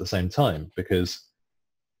these things at the same time, because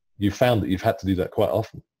you found that you've had to do that quite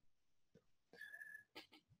often.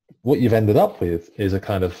 What you've ended up with is a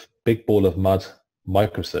kind of big ball of mud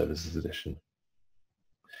microservices edition.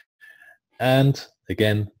 And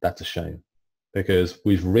again, that's a shame, because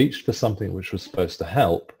we've reached for something which was supposed to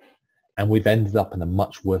help, and we've ended up in a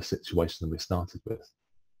much worse situation than we started with.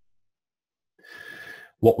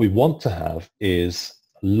 What we want to have is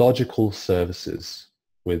logical services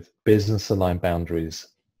with business-aligned boundaries,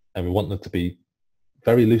 and we want them to be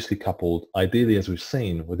very loosely coupled, ideally, as we've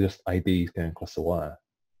seen, with just IDs going across the wire.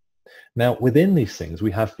 Now, within these things,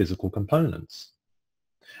 we have physical components.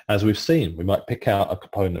 As we've seen, we might pick out a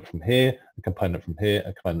component from here, a component from here,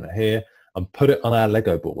 a component here, and put it on our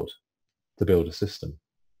Lego board to build a system.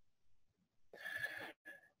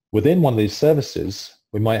 Within one of these services,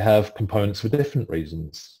 we might have components for different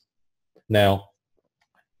reasons. Now,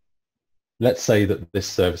 let's say that this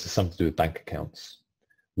service is something to do with bank accounts.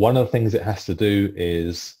 One of the things it has to do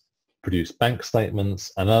is produce bank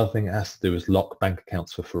statements. Another thing it has to do is lock bank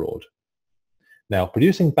accounts for fraud. Now,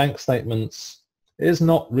 producing bank statements is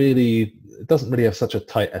not really, it doesn't really have such a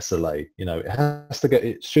tight SLA.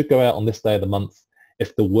 It should go out on this day of the month.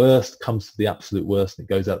 If the worst comes to the absolute worst and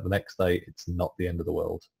it goes out the next day, it's not the end of the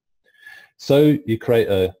world. So you create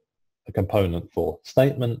a component for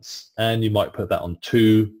statements, and you might put that on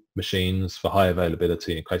 2 machines for high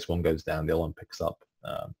availability in case one goes down, the other one picks up.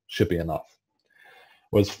 Should be enough.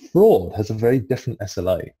 Whereas fraud has a very different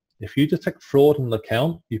SLA. If you detect fraud in an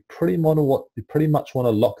account, you pretty much want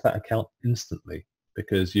to lock that account instantly.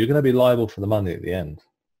 because you're going to be liable for the money at the end.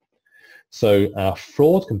 So our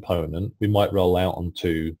fraud component, we might roll out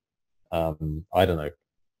onto, I don't know,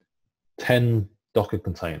 10 Docker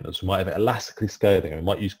containers. We might have it elastically scaling. We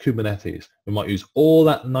might use Kubernetes. We might use all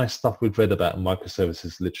that nice stuff we've read about in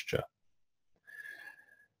microservices literature.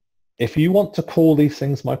 If you want to call these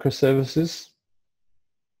things microservices,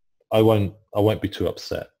 I won't be too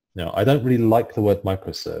upset. Now, I don't really like the word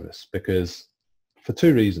microservice because for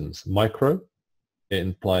two reasons. Micro, it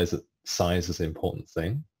implies that size is the important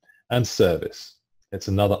thing, and service. It's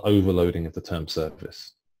another overloading of the term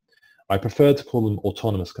service. I prefer to call them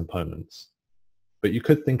autonomous components, but you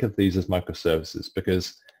could think of these as microservices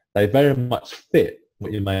because they very much fit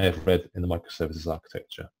what you may have read in the microservices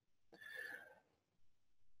architecture.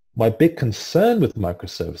 My big concern with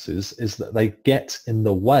microservices is that they get in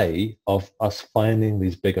the way of us finding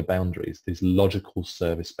these bigger boundaries, these logical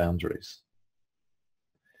service boundaries.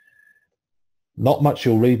 Not much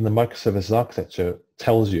you'll read in the microservices architecture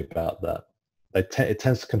tells you about that. It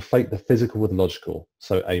tends to conflate the physical with the logical.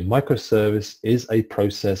 So a microservice is a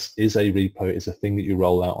process, is a repo, is a thing that you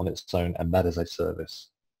roll out on its own, and that is a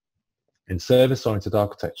service. In service-oriented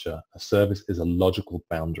architecture, a service is a logical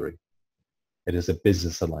boundary. It is a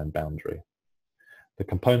business-aligned boundary. The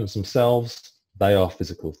components themselves, they are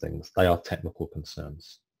physical things. They are technical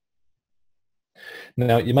concerns.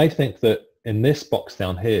 Now, you may think that in this box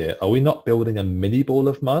down here, are we not building a mini ball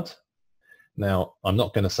of mud? Now, I'm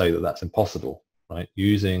not going to say that that's impossible, right?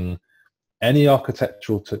 Using any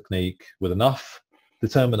architectural technique with enough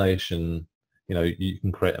determination, you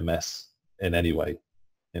can create a mess in any way,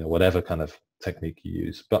 whatever kind of technique you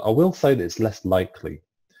use. But I will say that it's less likely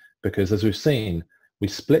because, as we've seen, we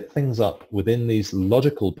split things up within these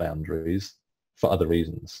logical boundaries for other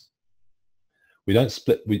reasons. We don't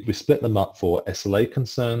split, we split them up for SLA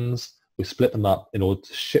concerns. We split them up in order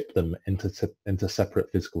to ship them into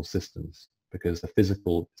separate physical systems because the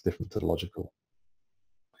physical is different to the logical.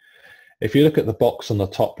 If you look at the box on the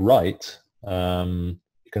top right, you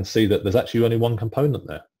can see that there's actually only one component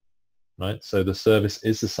there, right? So the service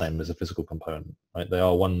is the same as a physical component, right? They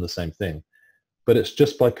are one and the same thing, but it's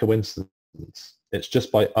just by coincidence. It's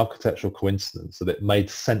just by architectural coincidence that it made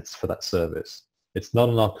sense for that service. It's not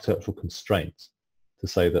an architectural constraint to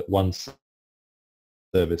say that one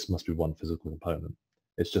service must be one physical component.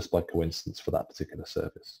 It's just by coincidence for that particular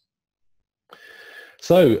service.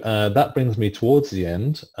 So that brings me towards the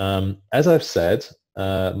end. As I've said,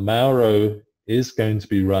 Mauro is going to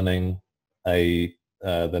be running the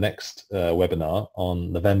next webinar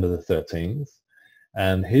on November the 13th,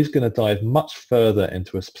 and he's going to dive much further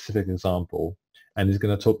into a specific example, and he's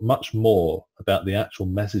going to talk much more about the actual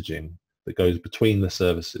messaging that goes between the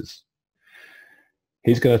services.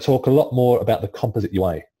 He's going to talk a lot more about the composite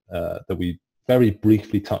UI that we very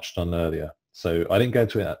briefly touched on earlier. So I didn't go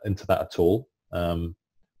into that at all.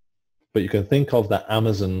 But you can think of that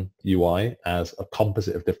Amazon UI as a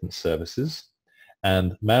composite of different services.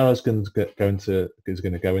 And Mauro's going to go into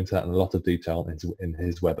that in a lot of detail in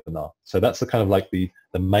his webinar. So that's the kind of like the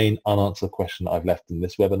main unanswered question that I've left in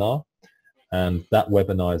this webinar. And that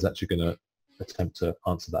webinar is actually going to attempt to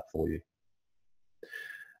answer that for you.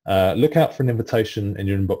 Look out for an invitation in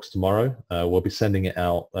your inbox tomorrow. We'll be sending it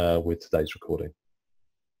out with today's recording.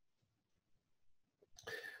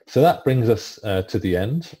 So that brings us to the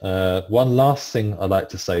end. One last thing I'd like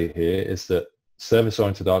to say here is that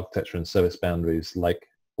service-oriented architecture and service boundaries, like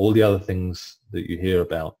all the other things that you hear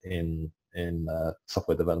about in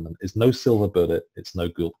software development, is no silver bullet. It's no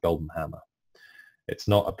golden hammer. It's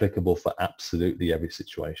not applicable for absolutely every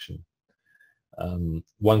situation.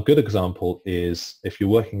 One good example is if you're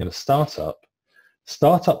working in a startup,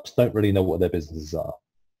 startups don't really know what their businesses are.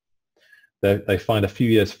 They find a few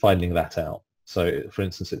years finding that out. So, for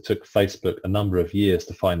instance, it took Facebook a number of years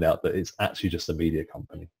to find out that it's actually just a media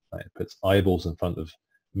company. Right? It puts eyeballs in front of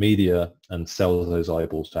media and sells those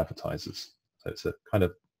eyeballs to advertisers. So it's a kind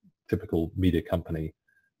of typical media company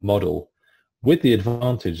model with the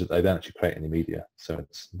advantage that they don't actually create any media. So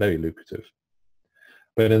it's very lucrative.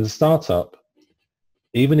 But in the startup,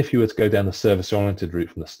 even if you were to go down the service-oriented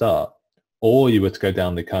route from the start, or you were to go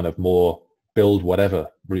down the kind of more build whatever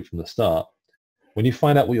route from the start, when you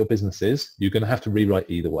find out what your business is, you're going to have to rewrite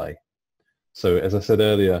either way. So as I said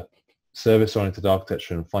earlier, service-oriented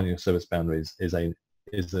architecture and finding your service boundaries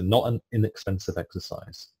is not an inexpensive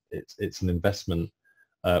exercise. It's an investment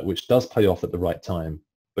which does pay off at the right time,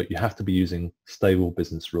 but you have to be using stable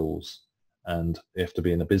business rules, and you have to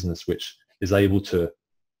be in a business which is able to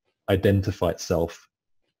identify itself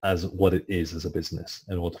as what it is as a business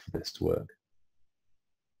in order for this to work.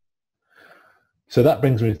 So that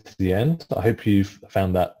brings me to the end. I hope you've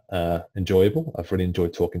found that enjoyable. I've really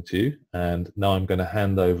enjoyed talking to you. And now I'm going to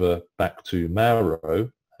hand over back to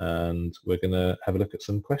Mauro, and we're going to have a look at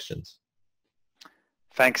some questions.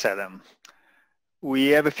 Thanks, Adam. We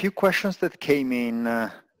have a few questions that came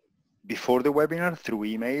in before the webinar through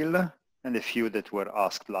email, and a few that were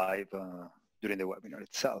asked live during the webinar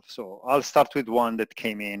itself. So I'll start with one that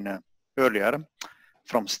came in earlier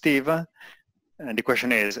from Steve. And the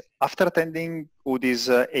question is, after attending Udi's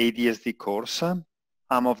ADSD course,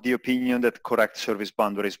 I'm of the opinion that correct service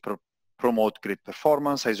boundaries promote great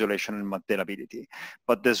performance, isolation, and maintainability,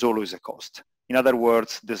 but there's always a cost. In other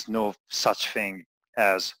words, there's no such thing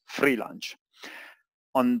as free lunch.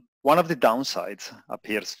 On one of the downsides,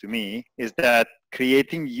 appears to me, is that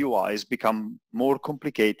creating UIs become more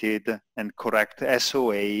complicated, and correct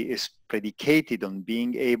SOA is predicated on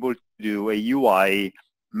being able to do a UI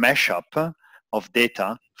mashup of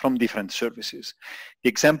data from different services. The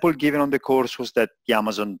example given on the course was that the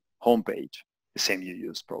Amazon homepage, the same you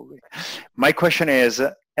use probably. My question is,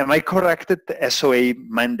 am I correct that SOA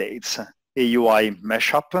mandates a UI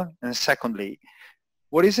mashup? And secondly,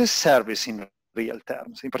 what is a service in real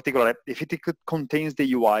terms? In particular, if it contains the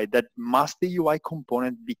UI, that must the UI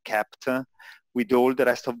component be kept with all the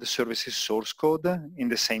rest of the service's source code in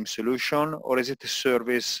the same solution, or is it a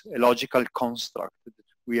service, a logical construct that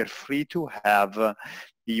we are free to have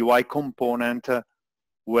the UI component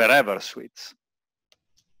wherever suits?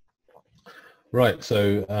 Right.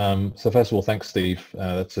 So, so first of all, thanks, Steve.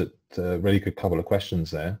 That's a really good couple of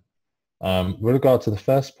questions there. With regard to the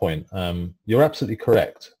first point, you're absolutely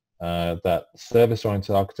correct that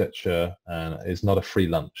service-oriented architecture is not a free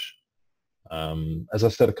lunch. As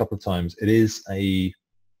I've said a couple of times,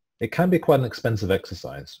 it can be quite an expensive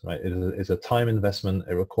exercise, right? It's a time investment.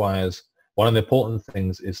 It requires, one of the important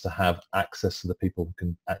things is to have access to the people who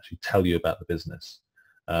can actually tell you about the business,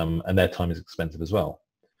 and their time is expensive as well.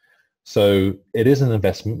 So it is an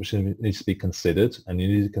investment which needs to be considered, and you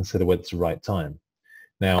need to consider whether it's the right time.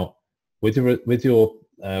 Now, with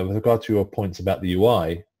regard to your points about the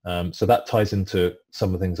UI, so that ties into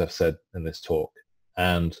some of the things I've said in this talk.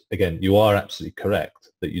 And again, you are absolutely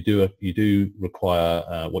correct that you do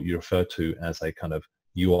require what you refer to as a kind of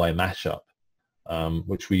UI mashup,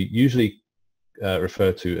 which we usually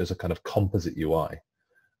refer to as a kind of composite UI.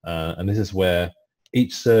 And this is where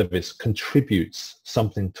each service contributes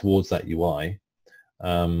something towards that UI,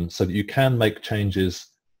 so that you can make changes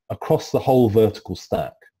across the whole vertical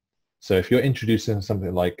stack. So if you're introducing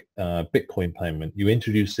something like Bitcoin payment, you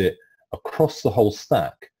introduce it across the whole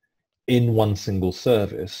stack in one single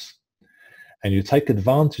service, and you take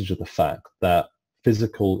advantage of the fact that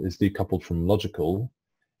physical is decoupled from logical,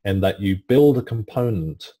 and that you build a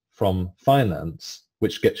component from finance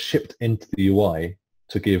which gets shipped into the UI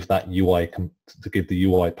to give that UI, to give the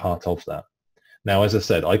UI part of that. Now, as I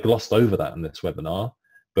said, I glossed over that in this webinar,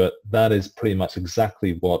 but that is pretty much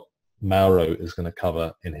exactly what Mauro is going to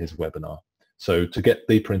cover in his webinar. So to get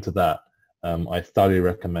deeper into that, I thoroughly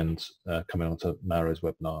recommend coming on to Mauro's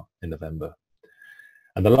webinar in November.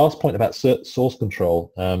 And the last point about source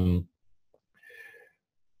control,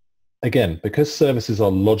 again, because services are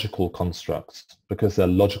logical constructs, because they're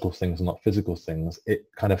logical things, not physical things, it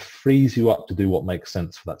kind of frees you up to do what makes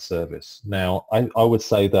sense for that service. Now, I would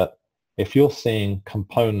say that if you're seeing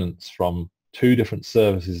components from two different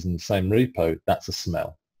services in the same repo, that's a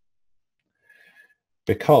smell,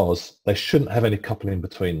 because they shouldn't have any coupling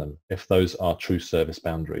between them if those are true service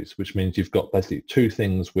boundaries, which means you've got basically two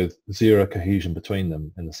things with zero cohesion between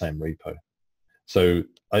them in the same repo. So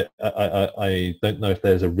I don't know if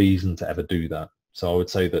there's a reason to ever do that. So I would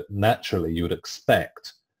say that naturally you would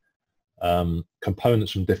expect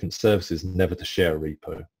components from different services never to share a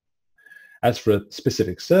repo. As for a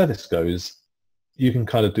specific service goes, you can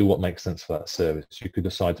kind of do what makes sense for that service. You could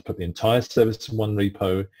decide to put the entire service in one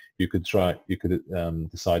repo. You could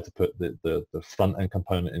decide to put the front end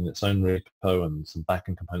component in its own repo and some back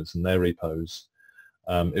end components in their repos.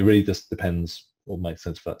 It really just depends what makes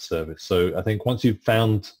sense for that service. So I think once you've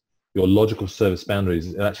found your logical service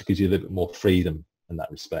boundaries, it actually gives you a little bit more freedom in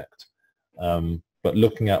that respect. But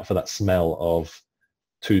looking out for that smell of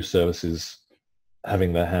two services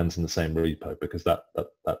having their hands in the same repo, because that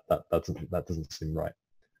doesn't seem right.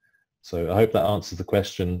 So I hope that answers the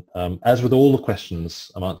question. As with all the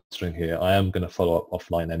questions I'm answering here, I am going to follow up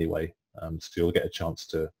offline anyway, so you'll get a chance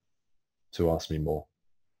to ask me more.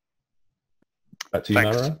 Back to you,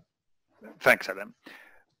 Mauro. Thanks, Adam.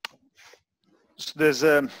 So there's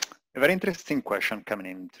a very interesting question coming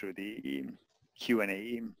in through the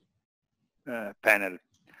Q&A panel.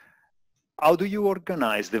 How do you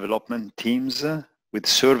organize development teams with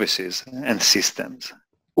services and systems.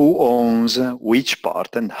 Who owns which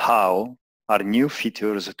part and how are new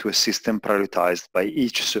features to a system prioritized by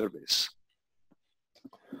each service?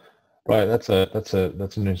 Right, that's an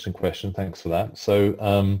interesting question. Thanks for that.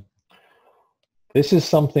 So this is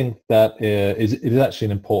something that is actually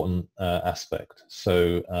an important aspect.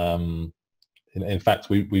 So in fact,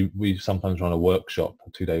 we sometimes run a workshop,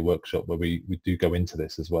 a 2-day workshop, where we do go into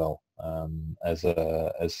this as well, as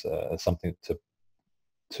something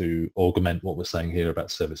to augment what we're saying here about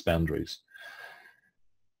service boundaries.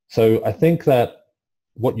 So I think that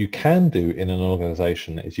what you can do in an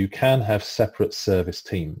organization is you can have separate service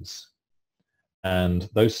teams. And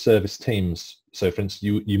those service teams, so for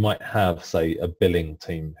instance, you might have, say, a billing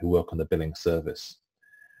team who work on the billing service.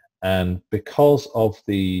 And because of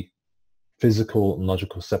the physical and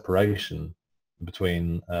logical separation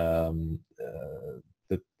between the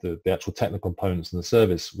actual technical components in the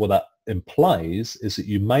service, what that implies is that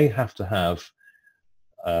you may have to have,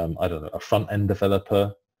 I don't know, a front-end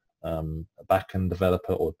developer, a back-end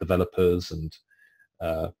developer, or developers, and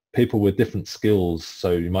people with different skills.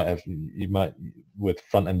 So you might with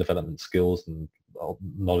front-end development skills and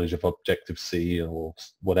knowledge of Objective-C or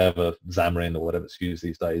whatever, Xamarin or whatever it's used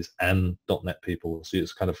these days, and .NET people. So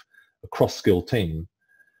it's kind of a cross-skill team,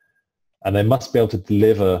 and they must be able to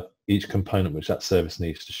deliver each component which that service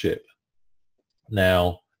needs to ship.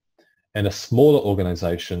 Now, in a smaller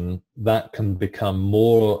organization, that can become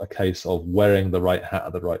more a case of wearing the right hat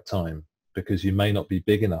at the right time, because you may not be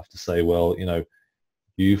big enough to say, well, you know,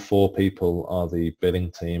 you 4 people are the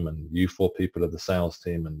billing team, and you 4 people are the sales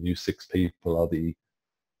team, and you 6 people are the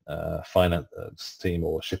finance team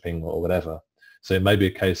or shipping or whatever. So it may be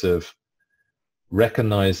a case of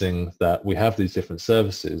recognizing that we have these different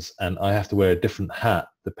services, and I have to wear a different hat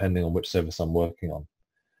depending on which service I'm working on.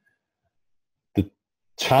 The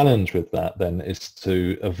challenge with that then is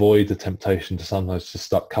to avoid the temptation to sometimes just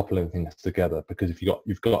start coupling things together, because if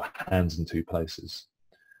you've got hands in 2 places.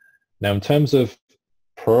 Now, in terms of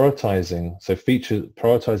prioritizing, so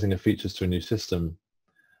prioritizing of features to a new system,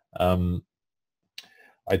 I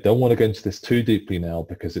don't want to go into this too deeply now,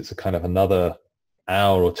 because it's a kind of another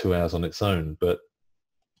hour or 2 hours on its own. But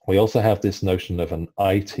we also have this notion of an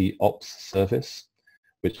IT ops service,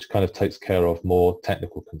 which kind of takes care of more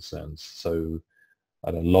technical concerns. So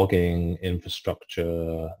logging,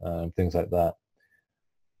 infrastructure, things like that.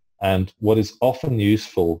 And what is often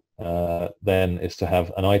useful then is to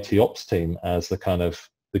have an IT ops team as the kind of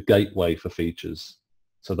the gateway for features.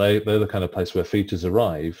 So they're the kind of place where features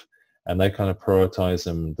arrive, and they kind of prioritize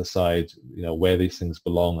them, decide, you know, where these things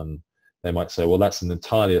belong. And they might say, well, that's an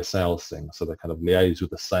entirely a sales thing. So they kind of liaise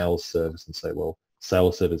with the sales service and say, well,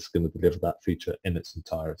 sales service is going to deliver that feature in its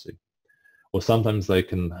entirety. Or sometimes they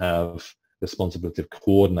can have responsibility of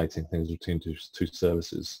coordinating things between two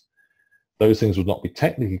services. Those things would not be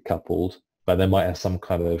technically coupled, but they might have some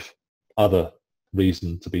kind of other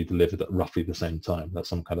reason to be delivered at roughly the same time. That's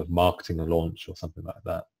some kind of marketing or launch or something like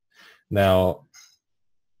that. Now,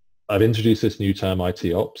 I've introduced this new term,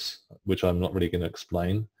 IT Ops, which I'm not really going to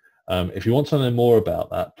explain. If you want to know more about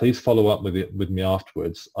that, please follow up with me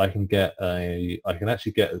afterwards. I can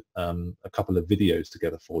actually get a couple of videos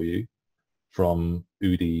together for you from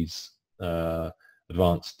Udi's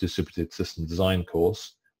Advanced Distributed System Design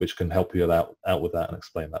course, which can help you out with that and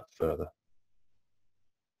explain that further.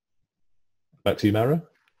 Back to you, Mauro.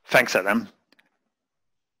 Thanks, Adam.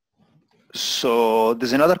 So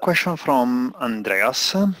there's another question from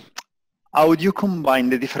Andreas. How would you combine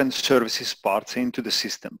the different services parts into the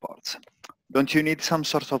system parts? Don't you need some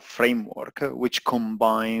sort of framework which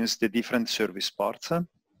combines the different service parts?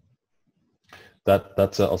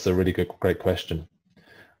 That's also a really great question.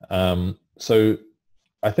 So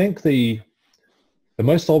I think the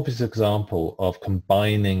most obvious example of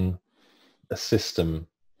combining a system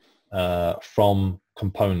from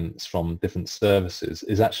components from different services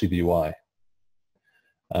is actually the UI.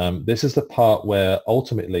 This is the part where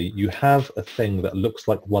ultimately you have a thing that looks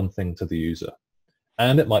like one thing to the user.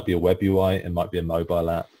 And it might be a web UI, it might be a mobile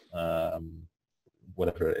app,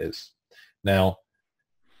 whatever it is. Now,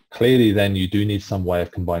 clearly then you do need some way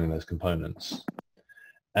of combining those components.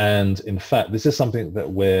 And in fact, this is something that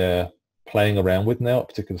we're playing around with now,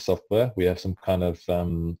 particular software. We have some kind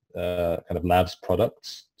of labs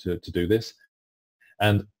products to do this.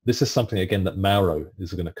 And this is something, again, that Mauro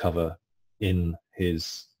is going to cover in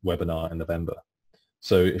his webinar in November.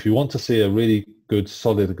 So if you want to see a really good,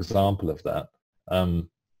 solid example of that,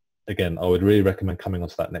 again, I would really recommend coming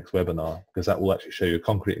onto that next webinar, because that will actually show you a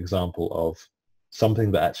concrete example of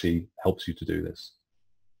something that actually helps you to do this.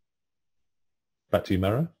 Back to you,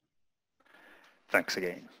 Mauro. Thanks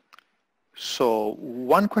again. So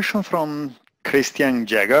one question from Christian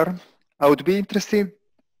Jagger. I would be interested,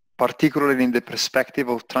 particularly in the perspective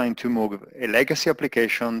of trying to move a legacy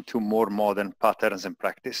application to more modern patterns and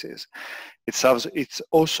practices. It's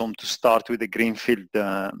awesome to start with a greenfield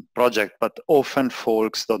project, but often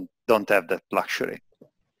folks don't have that luxury.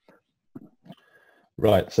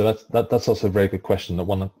 Right, so that's also a very good question,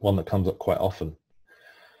 one that comes up quite often.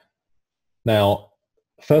 Now,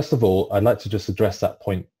 first of all, I'd like to just address that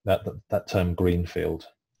point, that term greenfield.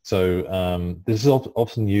 So this is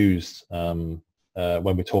often used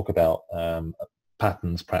when we talk about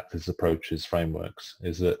patterns, practice, approaches, frameworks,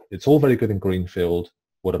 is that it's all very good in greenfield.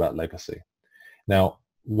 What about legacy? Now,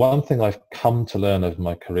 one thing I've come to learn over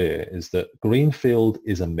my career is that greenfield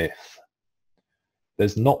is a myth.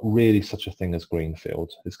 There's not really such a thing as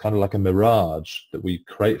greenfield. It's kind of like a mirage that we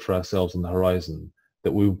create for ourselves on the horizon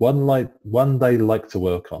that we one day like to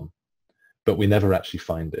work on, but we never actually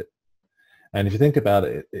find it. And if you think about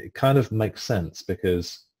it, it kind of makes sense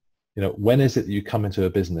because, you know, when is it that you come into a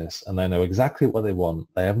business and they know exactly what they want,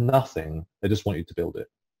 they have nothing, they just want you to build it?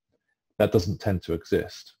 That doesn't tend to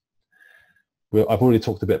exist. I've already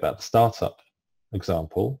talked a bit about the startup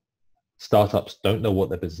example. Startups don't know what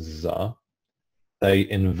their businesses are. They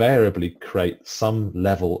invariably create some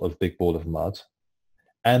level of big ball of mud.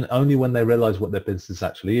 And only when they realize what their business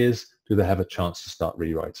actually is, do they have a chance to start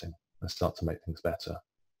rewriting and start to make things better.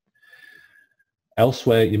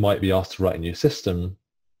 Elsewhere, you might be asked to write a new system.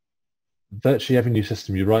 Virtually every new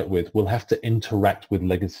system you write with will have to interact with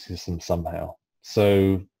legacy systems somehow.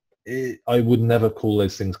 So I would never call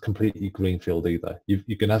those things completely greenfield either.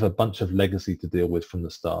 You can have a bunch of legacy to deal with from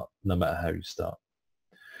the start, no matter how you start.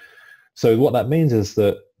 So what that means is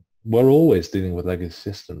that we're always dealing with legacy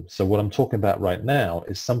systems. So what I'm talking about right now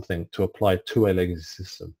is something to apply to a legacy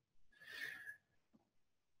system.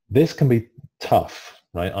 This can be tough,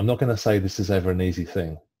 right? I'm not going to say this is ever an easy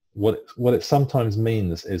thing. What it sometimes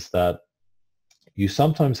means is that you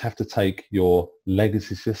sometimes have to take your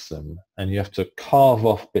legacy system and you have to carve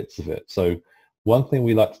off bits of it. So one thing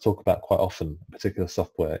we like to talk about quite often, in particular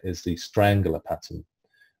software, is the strangler pattern,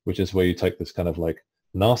 which is where you take this kind of like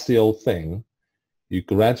nasty old thing, you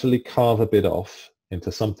gradually carve a bit off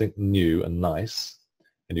into something new and nice,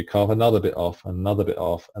 and you carve another bit off, another bit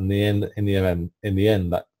off, and in the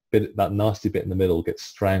end, that nasty bit in the middle gets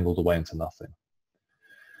strangled away into nothing.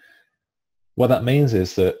 What that means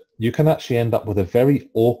is that you can actually end up with a very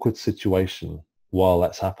awkward situation while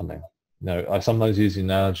that's happening. You know, I sometimes use the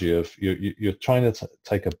analogy of you're trying to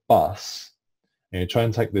take a bus, and you're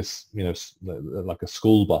trying to take this, you know, like a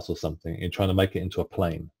school bus or something, and you're trying to make it into a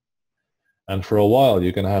plane. And for a while,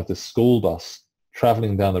 you're going to have this school bus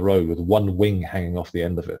traveling down the road with one wing hanging off the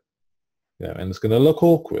end of it. You know, and it's going to look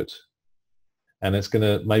awkward. And it's going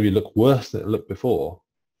to maybe look worse than it looked before.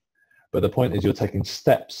 But the point is you're taking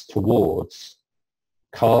steps towards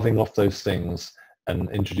carving off those things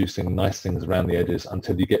and introducing nice things around the edges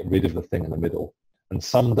until you get rid of the thing in the middle. And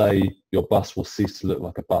someday your bus will cease to look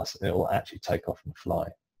like a bus and it will actually take off and fly.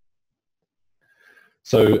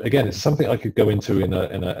 So again, it's something I could go into in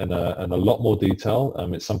a lot more detail.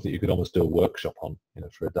 It's something you could almost do a workshop on, you know,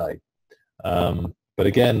 for a day. But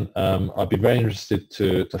again, I'd be very interested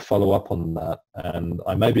to follow up on that, and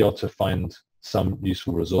I may be able to find some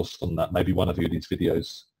useful resource on that, maybe one of these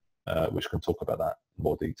videos which can talk about that in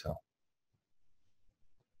more detail.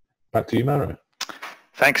 Back to you, Maro.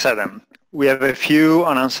 Thanks, Adam. We have a few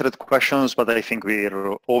unanswered questions, but I think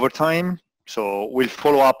we're over time. So we'll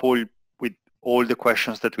follow up with all the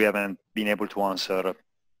questions that we haven't been able to answer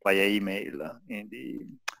via email in the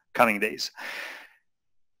coming days.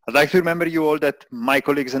 I'd like to remember you all that my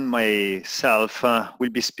colleagues and myself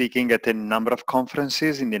will be speaking at a number of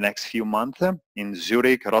conferences in the next few months in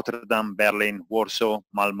Zurich, Rotterdam, Berlin, Warsaw,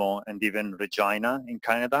 Malmö, and even Regina in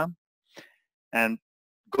Canada. And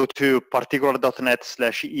go to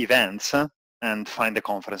particular.net/events and find a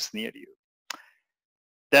conference near you.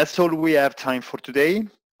 That's all we have time for today.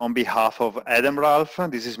 On behalf of Adam Ralph,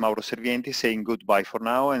 this is Mauro Servienti saying goodbye for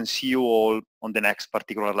now and see you all on the next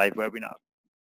Particular Live webinar.